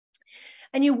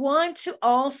 And you want to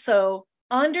also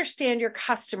understand your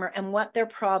customer and what their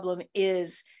problem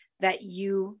is that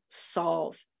you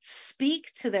solve.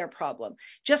 Speak to their problem,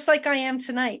 just like I am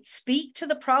tonight. Speak to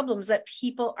the problems that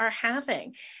people are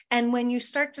having. And when you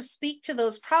start to speak to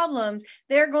those problems,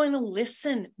 they're going to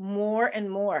listen more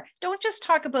and more. Don't just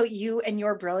talk about you and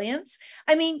your brilliance.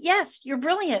 I mean, yes, you're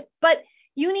brilliant, but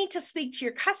you need to speak to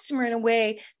your customer in a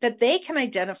way that they can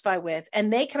identify with,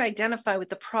 and they can identify with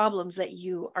the problems that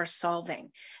you are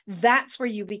solving. That's where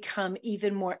you become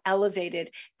even more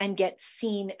elevated and get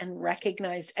seen and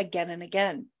recognized again and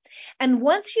again. And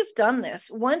once you've done this,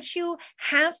 once you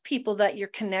have people that you're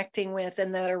connecting with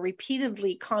and that are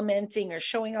repeatedly commenting or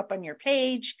showing up on your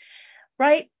page,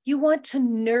 right? You want to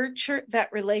nurture that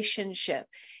relationship.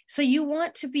 So you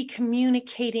want to be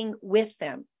communicating with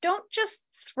them. Don't just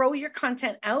throw your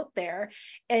content out there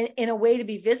in a way to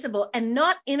be visible and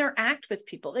not interact with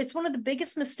people. It's one of the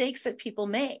biggest mistakes that people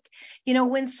make. You know,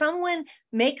 when someone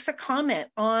makes a comment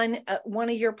on one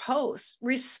of your posts,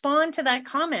 respond to that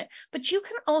comment, but you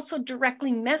can also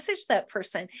directly message that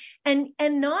person, and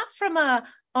not from oh,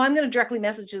 I'm going to directly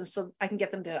message them so I can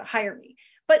get them to hire me,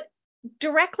 but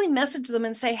directly message them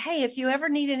and say, hey, if you ever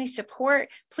need any support,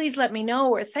 please let me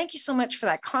know, or thank you so much for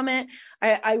that comment.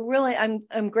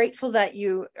 I'm grateful that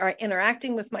you are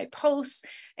interacting with my posts.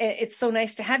 It's so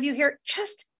nice to have you here.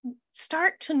 Just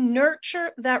start to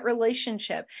nurture that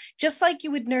relationship, just like you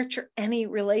would nurture any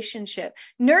relationship.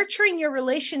 Nurturing your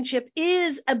relationship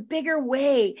is a bigger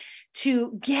way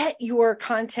to get your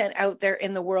content out there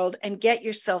in the world and get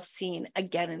yourself seen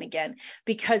again and again,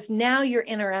 because now you're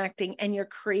interacting and you're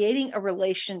creating a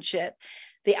relationship.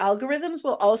 The algorithms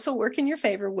will also work in your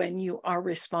favor when you are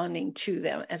responding to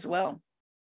them as well.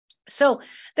 So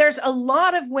there's a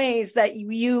lot of ways that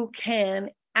you can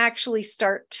actually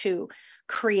start to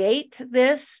create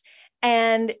this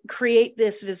and create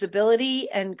this visibility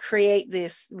and create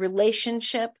this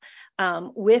relationship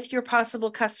with your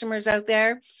possible customers out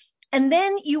there. And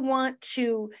then you want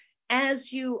to,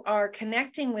 as you are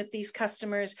connecting with these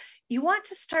customers, you want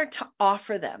to start to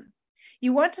offer them.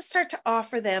 You want to start to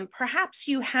offer them, perhaps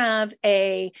you have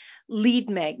a lead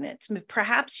magnet,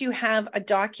 perhaps you have a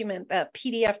document, a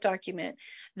PDF document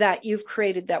that you've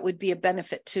created that would be a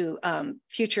benefit to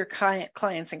future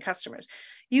clients and customers.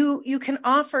 You can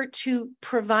offer to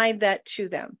provide that to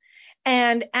them.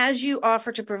 And as you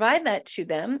offer to provide that to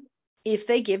them, if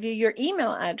they give you your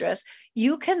email address,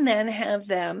 you can then have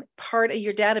them part of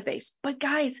your database. But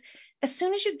guys, as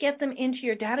soon as you get them into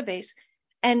your database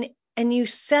and you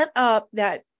set up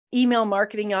that email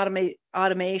marketing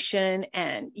automation,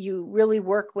 and you really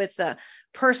work with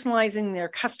personalizing their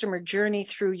customer journey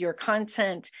through your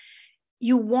content,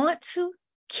 you want to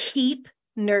keep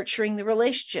nurturing the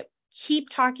relationship. Keep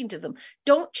talking to them.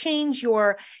 Don't change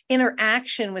your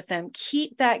interaction with them.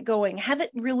 Keep that going. Have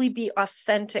it really be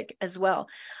authentic as well.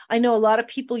 I know a lot of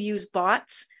people use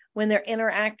bots when they're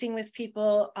interacting with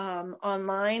people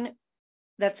online.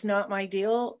 That's not my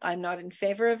deal. I'm not in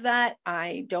favor of that.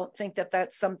 I don't think that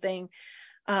that's something.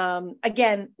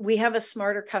 Again, we have a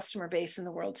smarter customer base in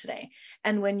the world today.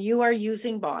 And when you are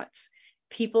using bots,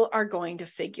 people are going to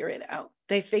figure it out.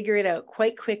 They figure it out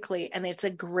quite quickly, and it's a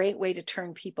great way to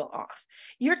turn people off.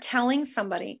 You're telling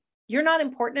somebody, you're not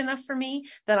important enough for me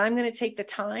that I'm going to take the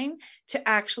time to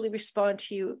actually respond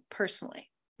to you personally.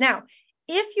 Now,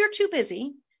 if you're too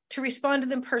busy to respond to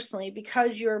them personally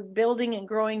because you're building and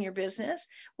growing your business,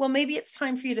 well, maybe it's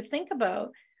time for you to think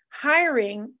about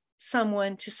hiring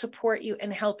someone to support you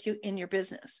and help you in your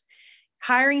business.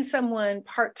 Hiring someone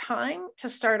part-time to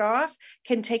start off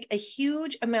can take a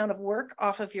huge amount of work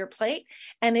off of your plate,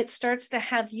 and it starts to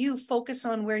have you focus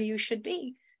on where you should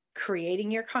be, creating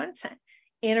your content,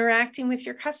 interacting with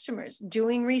your customers,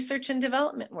 doing research and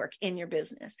development work in your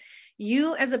business.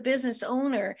 You as a business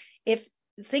owner,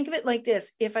 think of it like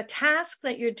this, if a task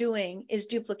that you're doing is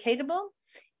duplicatable,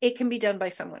 it can be done by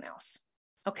someone else.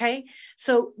 Okay?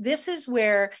 So this is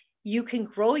where you can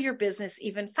grow your business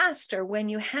even faster when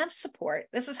you have support.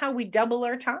 This is how we double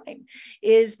our time,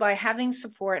 is by having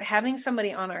support, having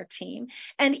somebody on our team.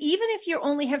 And even if you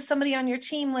only have somebody on your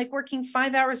team, like working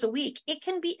 5 hours a week, it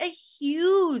can be a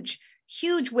huge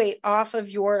huge weight off of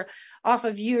your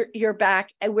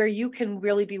back, where you can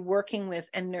really be working with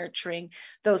and nurturing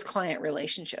those client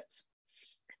relationships.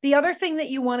 The other thing that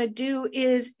you want to do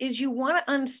is you want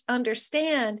to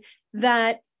understand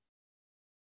that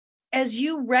as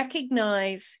you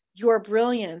recognize your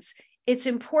brilliance, it's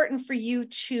important for you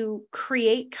to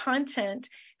create content,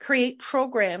 create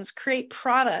programs, create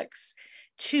products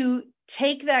to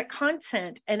take that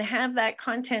content and have that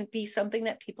content be something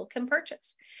that people can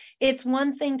purchase. It's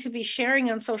one thing to be sharing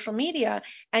on social media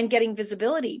and getting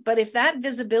visibility, but if that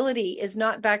visibility is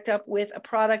not backed up with a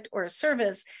product or a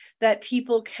service that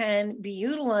people can be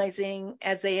utilizing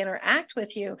as they interact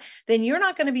with you, then you're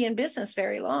not going to be in business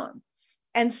very long.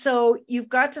 And so you've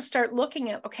got to start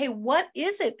looking at, okay, what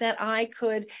is it that I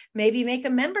could maybe make a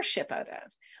membership out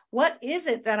of? What is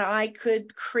it that I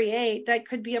could create that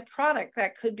could be a product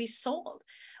that could be sold?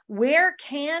 Where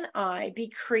can I be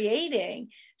creating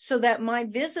so that my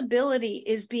visibility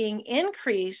is being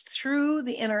increased through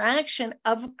the interaction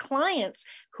of clients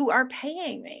who are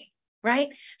paying me, right?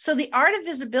 So the art of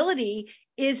visibility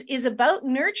is about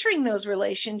nurturing those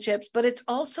relationships, but it's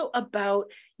also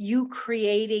about you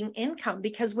creating income,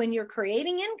 because when you're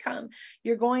creating income,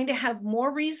 you're going to have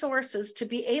more resources to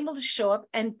be able to show up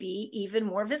and be even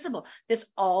more visible. This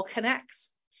all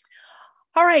connects.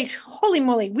 All right, holy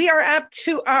moly, we are up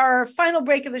to our final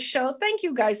break of the show. Thank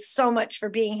you guys so much for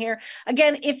being here.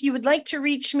 Again, if you would like to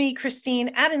reach me, Christine,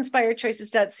 at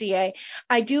inspiredchoices.ca,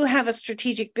 I do have a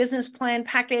strategic business plan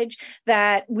package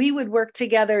that we would work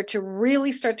together to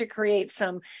really start to create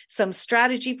some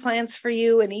strategy plans for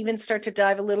you, and even start to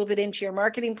dive a little bit into your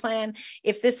marketing plan.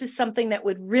 If this is something that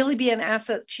would really be an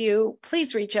asset to you,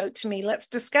 please reach out to me. Let's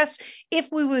discuss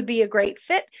if we would be a great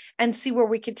fit and see where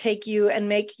we could take you and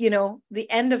make, the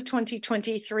end of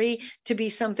 2023 to be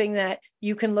something that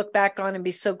you can look back on and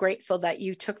be so grateful that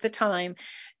you took the time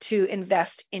to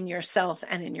invest in yourself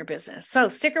and in your business. So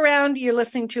stick around. You're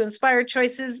listening to Inspired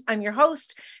Choices. I'm your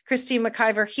host, Christine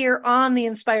McIver, here on the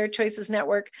Inspired Choices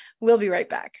Network. We'll be right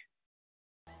back.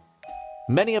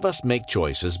 Many of us make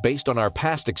choices based on our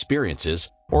past experiences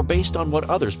or based on what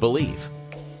others believe.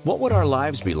 What would our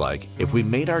lives be like if we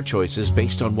made our choices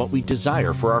based on what we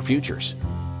desire for our futures?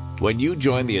 When you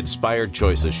join the Inspired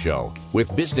Choices show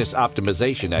with business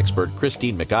optimization expert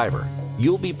Christine McIver,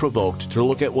 you'll be provoked to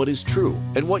look at what is true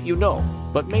and what you know,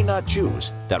 but may not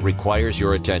choose, that requires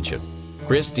your attention.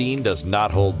 Christine does not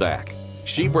hold back.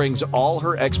 She brings all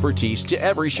her expertise to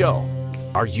every show.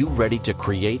 Are you ready to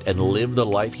create and live the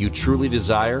life you truly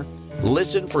desire?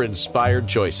 Listen for Inspired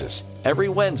Choices every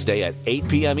Wednesday at 8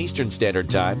 p.m. Eastern Standard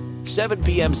Time, 7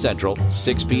 p.m. Central,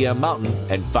 6 p.m. Mountain,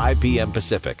 and 5 p.m.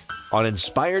 Pacific on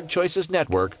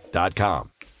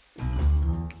InspiredChoicesNetwork.com.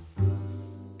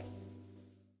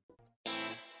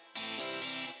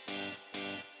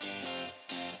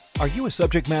 Are you a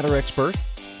subject matter expert?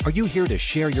 Are you here to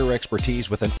share your expertise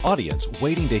with an audience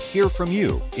waiting to hear from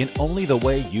you in only the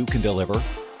way you can deliver?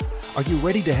 Are you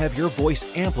ready to have your voice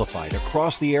amplified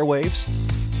across the airwaves?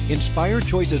 Inspired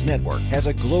Choices Network has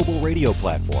a global radio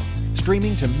platform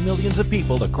streaming to millions of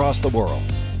people across the world.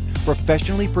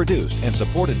 Professionally produced and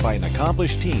supported by an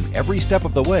accomplished team every step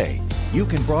of the way, you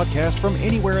can broadcast from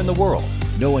anywhere in the world,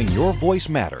 knowing your voice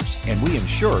matters, and we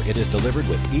ensure it is delivered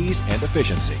with ease and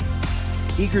efficiency.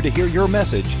 Eager to hear your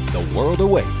message, the world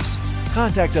awaits.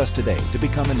 Contact us today to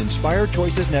become an Inspired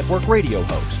Choices Network radio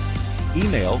host.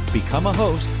 Email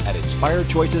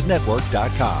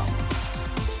becomeahost@inspiredchoicesnetwork.com.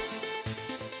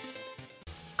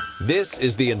 This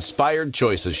is the Inspired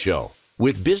Choices Show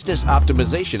with business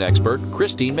optimization expert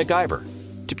Christine McIver.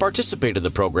 To participate in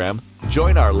the program,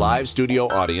 join our live studio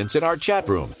audience in our chat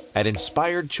room at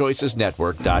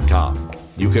inspiredchoicesnetwork.com.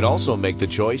 You can also make the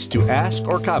choice to ask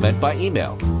or comment by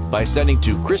email by sending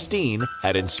to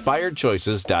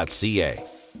Christine@inspiredchoices.ca.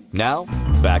 Now,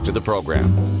 back to the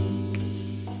program.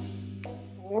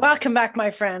 Welcome back,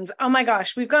 my friends. Oh my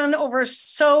gosh, we've gone over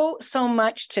so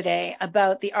much today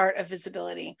about the art of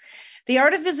visibility. The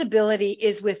art of visibility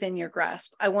is within your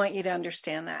grasp. I want you to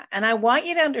understand that. And I want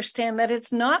you to understand that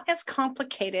it's not as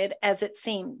complicated as it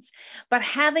seems, but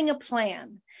having a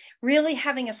plan, really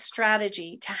having a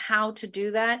strategy to how to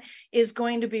do that is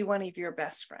going to be one of your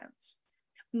best friends.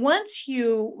 Once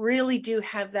you really do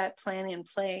have that plan in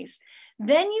place,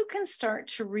 then you can start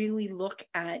to really look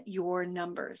at your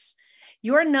numbers.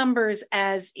 Your numbers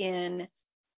as in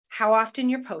how often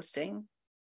you're posting,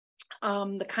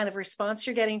 the kind of response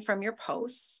you're getting from your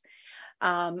posts,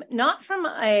 Not from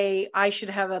I should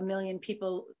have 1 million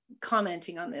people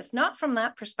commenting on this, not from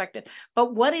that perspective,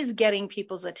 but what is getting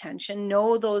people's attention?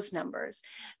 Know those numbers.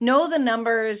 Know the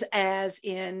numbers as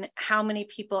in how many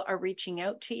people are reaching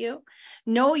out to you.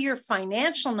 Know your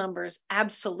financial numbers.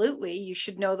 Absolutely. You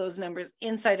should know those numbers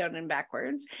inside out and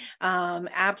backwards.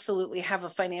 Absolutely have a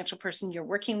financial person you're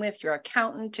working with, your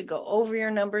accountant, to go over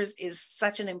your numbers is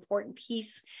such an important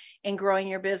piece in growing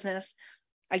your business.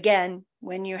 Again,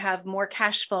 when you have more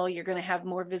cash flow, you're going to have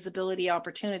more visibility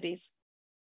opportunities.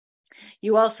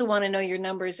 You also want to know your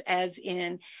numbers as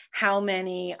in how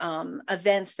many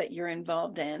events that you're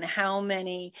involved in, how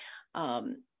many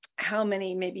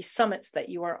maybe summits that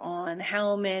you are on,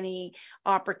 how many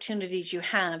opportunities you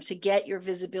have to get your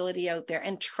visibility out there,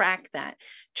 and track that.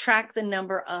 Track the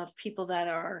number of people that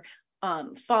are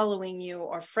following you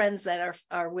or friends that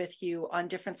are with you on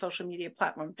different social media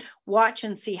platforms. Watch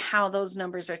and see how those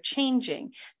numbers are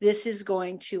changing. This is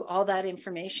going to, all that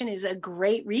information is a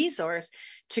great resource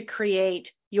to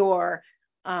create your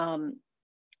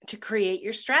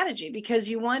strategy, because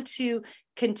you want to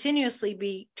continuously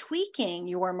be tweaking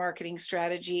your marketing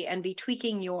strategy and be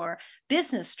tweaking your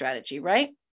business strategy, right?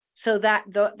 So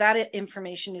that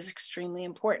information is extremely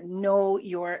important. Know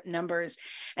your numbers,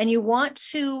 and you want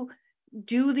to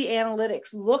do the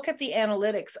analytics. Look at the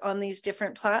analytics on these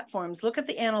different platforms. Look at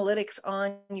the analytics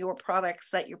on your products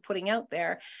that you're putting out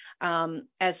there,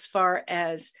 as far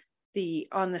as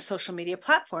on the social media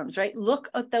platforms, right? Look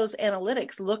at those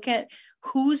analytics. Look at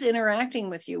who's interacting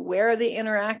with you. Where are they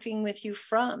interacting with you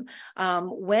from?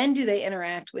 When do they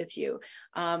interact with you?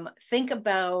 Think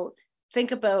about,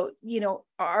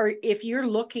 if you're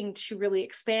looking to really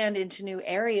expand into new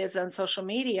areas on social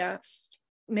media,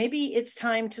 maybe it's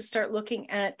time to start looking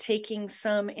at taking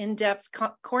some in-depth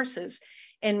courses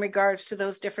in regards to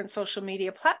those different social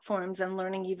media platforms and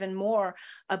learning even more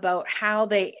about how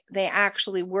they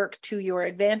actually work to your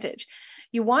advantage.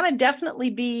 You want to definitely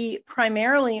be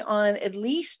primarily on at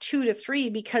least 2 to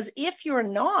 3, because if you're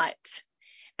not,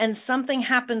 and something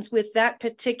happens with that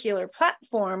particular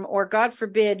platform, or God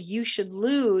forbid you should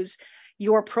lose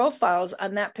your profiles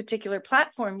on that particular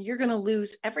platform, you're going to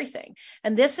lose everything.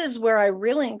 And this is where I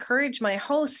really encourage my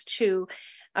hosts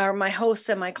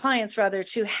and my clients rather,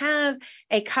 to have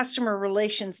a customer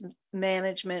relations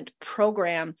management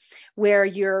program where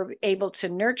you're able to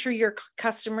nurture your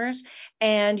customers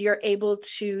and you're able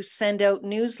to send out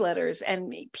newsletters,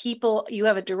 and you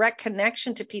have a direct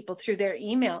connection to people through their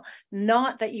email,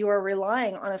 not that you are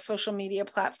relying on a social media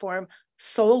platform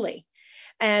solely.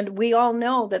 And we all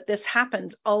know that this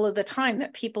happens all of the time,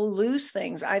 that people lose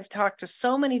things. I've talked to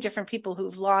so many different people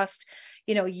who've lost,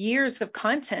 years of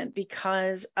content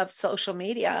because of social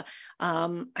media.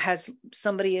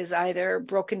 Somebody is either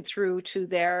broken through to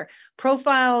their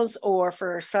profiles, or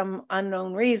for some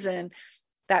unknown reason,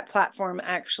 that platform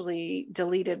actually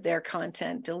deleted their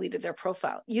content, deleted their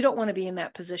profile. You don't want to be in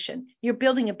that position. You're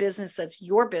building a business that's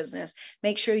your business.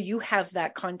 Make sure you have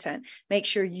that content. Make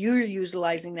sure you're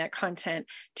utilizing that content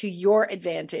to your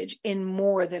advantage in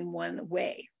more than one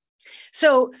way.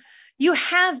 So you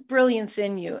have brilliance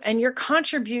in you, and your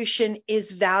contribution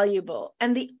is valuable,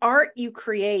 and the art you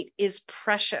create is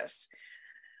precious.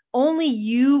 Only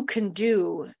you can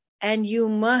do, and you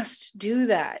must do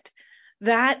that.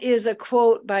 That is a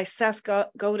quote by Seth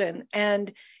Godin,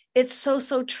 and it's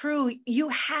so true. You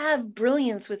have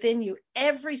brilliance within you.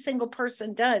 Every single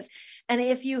person does. And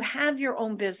if you have your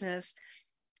own business,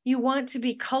 you want to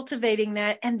be cultivating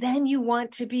that, and then you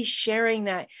want to be sharing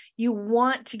that. You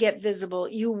want to get visible.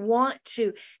 You want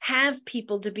to have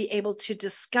people to be able to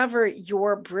discover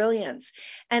your brilliance.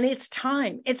 And it's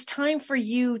time. It's time for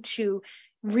you to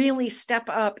really step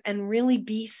up and really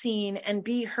be seen and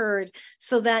be heard,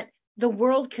 so that the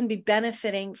world can be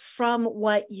benefiting from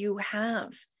what you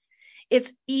have.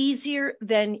 It's easier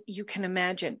than you can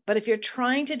imagine. But if you're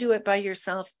trying to do it by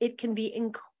yourself, it can be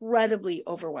incredibly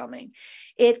overwhelming.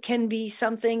 It can be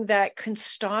something that can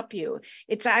stop you.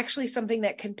 It's actually something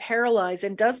that can paralyze,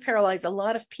 and does paralyze, a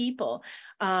lot of people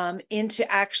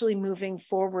into actually moving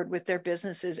forward with their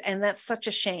businesses. And that's such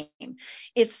a shame.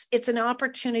 It's an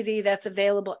opportunity that's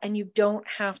available, and you don't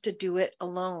have to do it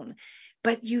alone.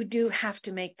 But you do have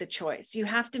to make the choice. You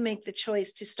have to make the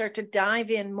choice to start to dive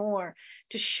in more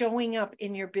to showing up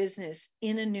in your business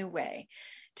in a new way,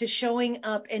 to showing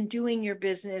up and doing your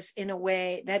business in a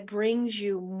way that brings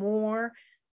you more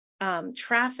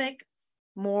traffic,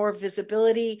 more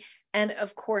visibility, and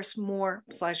of course, more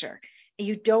pleasure.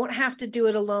 You don't have to do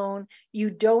it alone.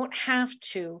 You don't have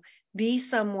to be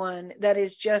someone that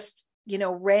is just,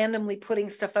 randomly putting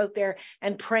stuff out there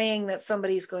and praying that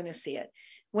somebody's going to see it.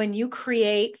 when you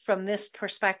create from this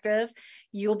perspective,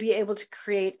 you'll be able to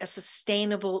create a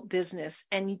sustainable business.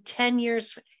 And 10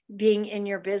 years being in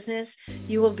your business,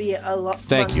 you will be a lot.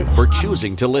 Thank you for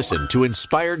choosing to listen to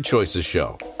Inspired Choices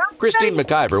Show. Christine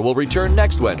McIver will return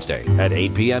next Wednesday at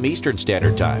 8 p.m. Eastern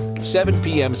Standard Time, 7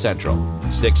 p.m. Central,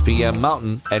 6 p.m.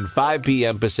 Mountain, and 5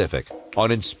 p.m. Pacific on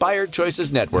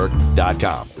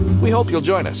InspiredChoicesNetwork.com. We hope you'll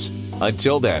join us.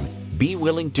 Until then, be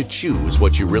willing to choose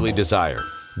what you really desire.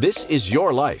 This is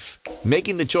your life,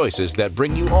 making the choices that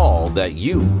bring you all that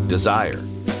you desire.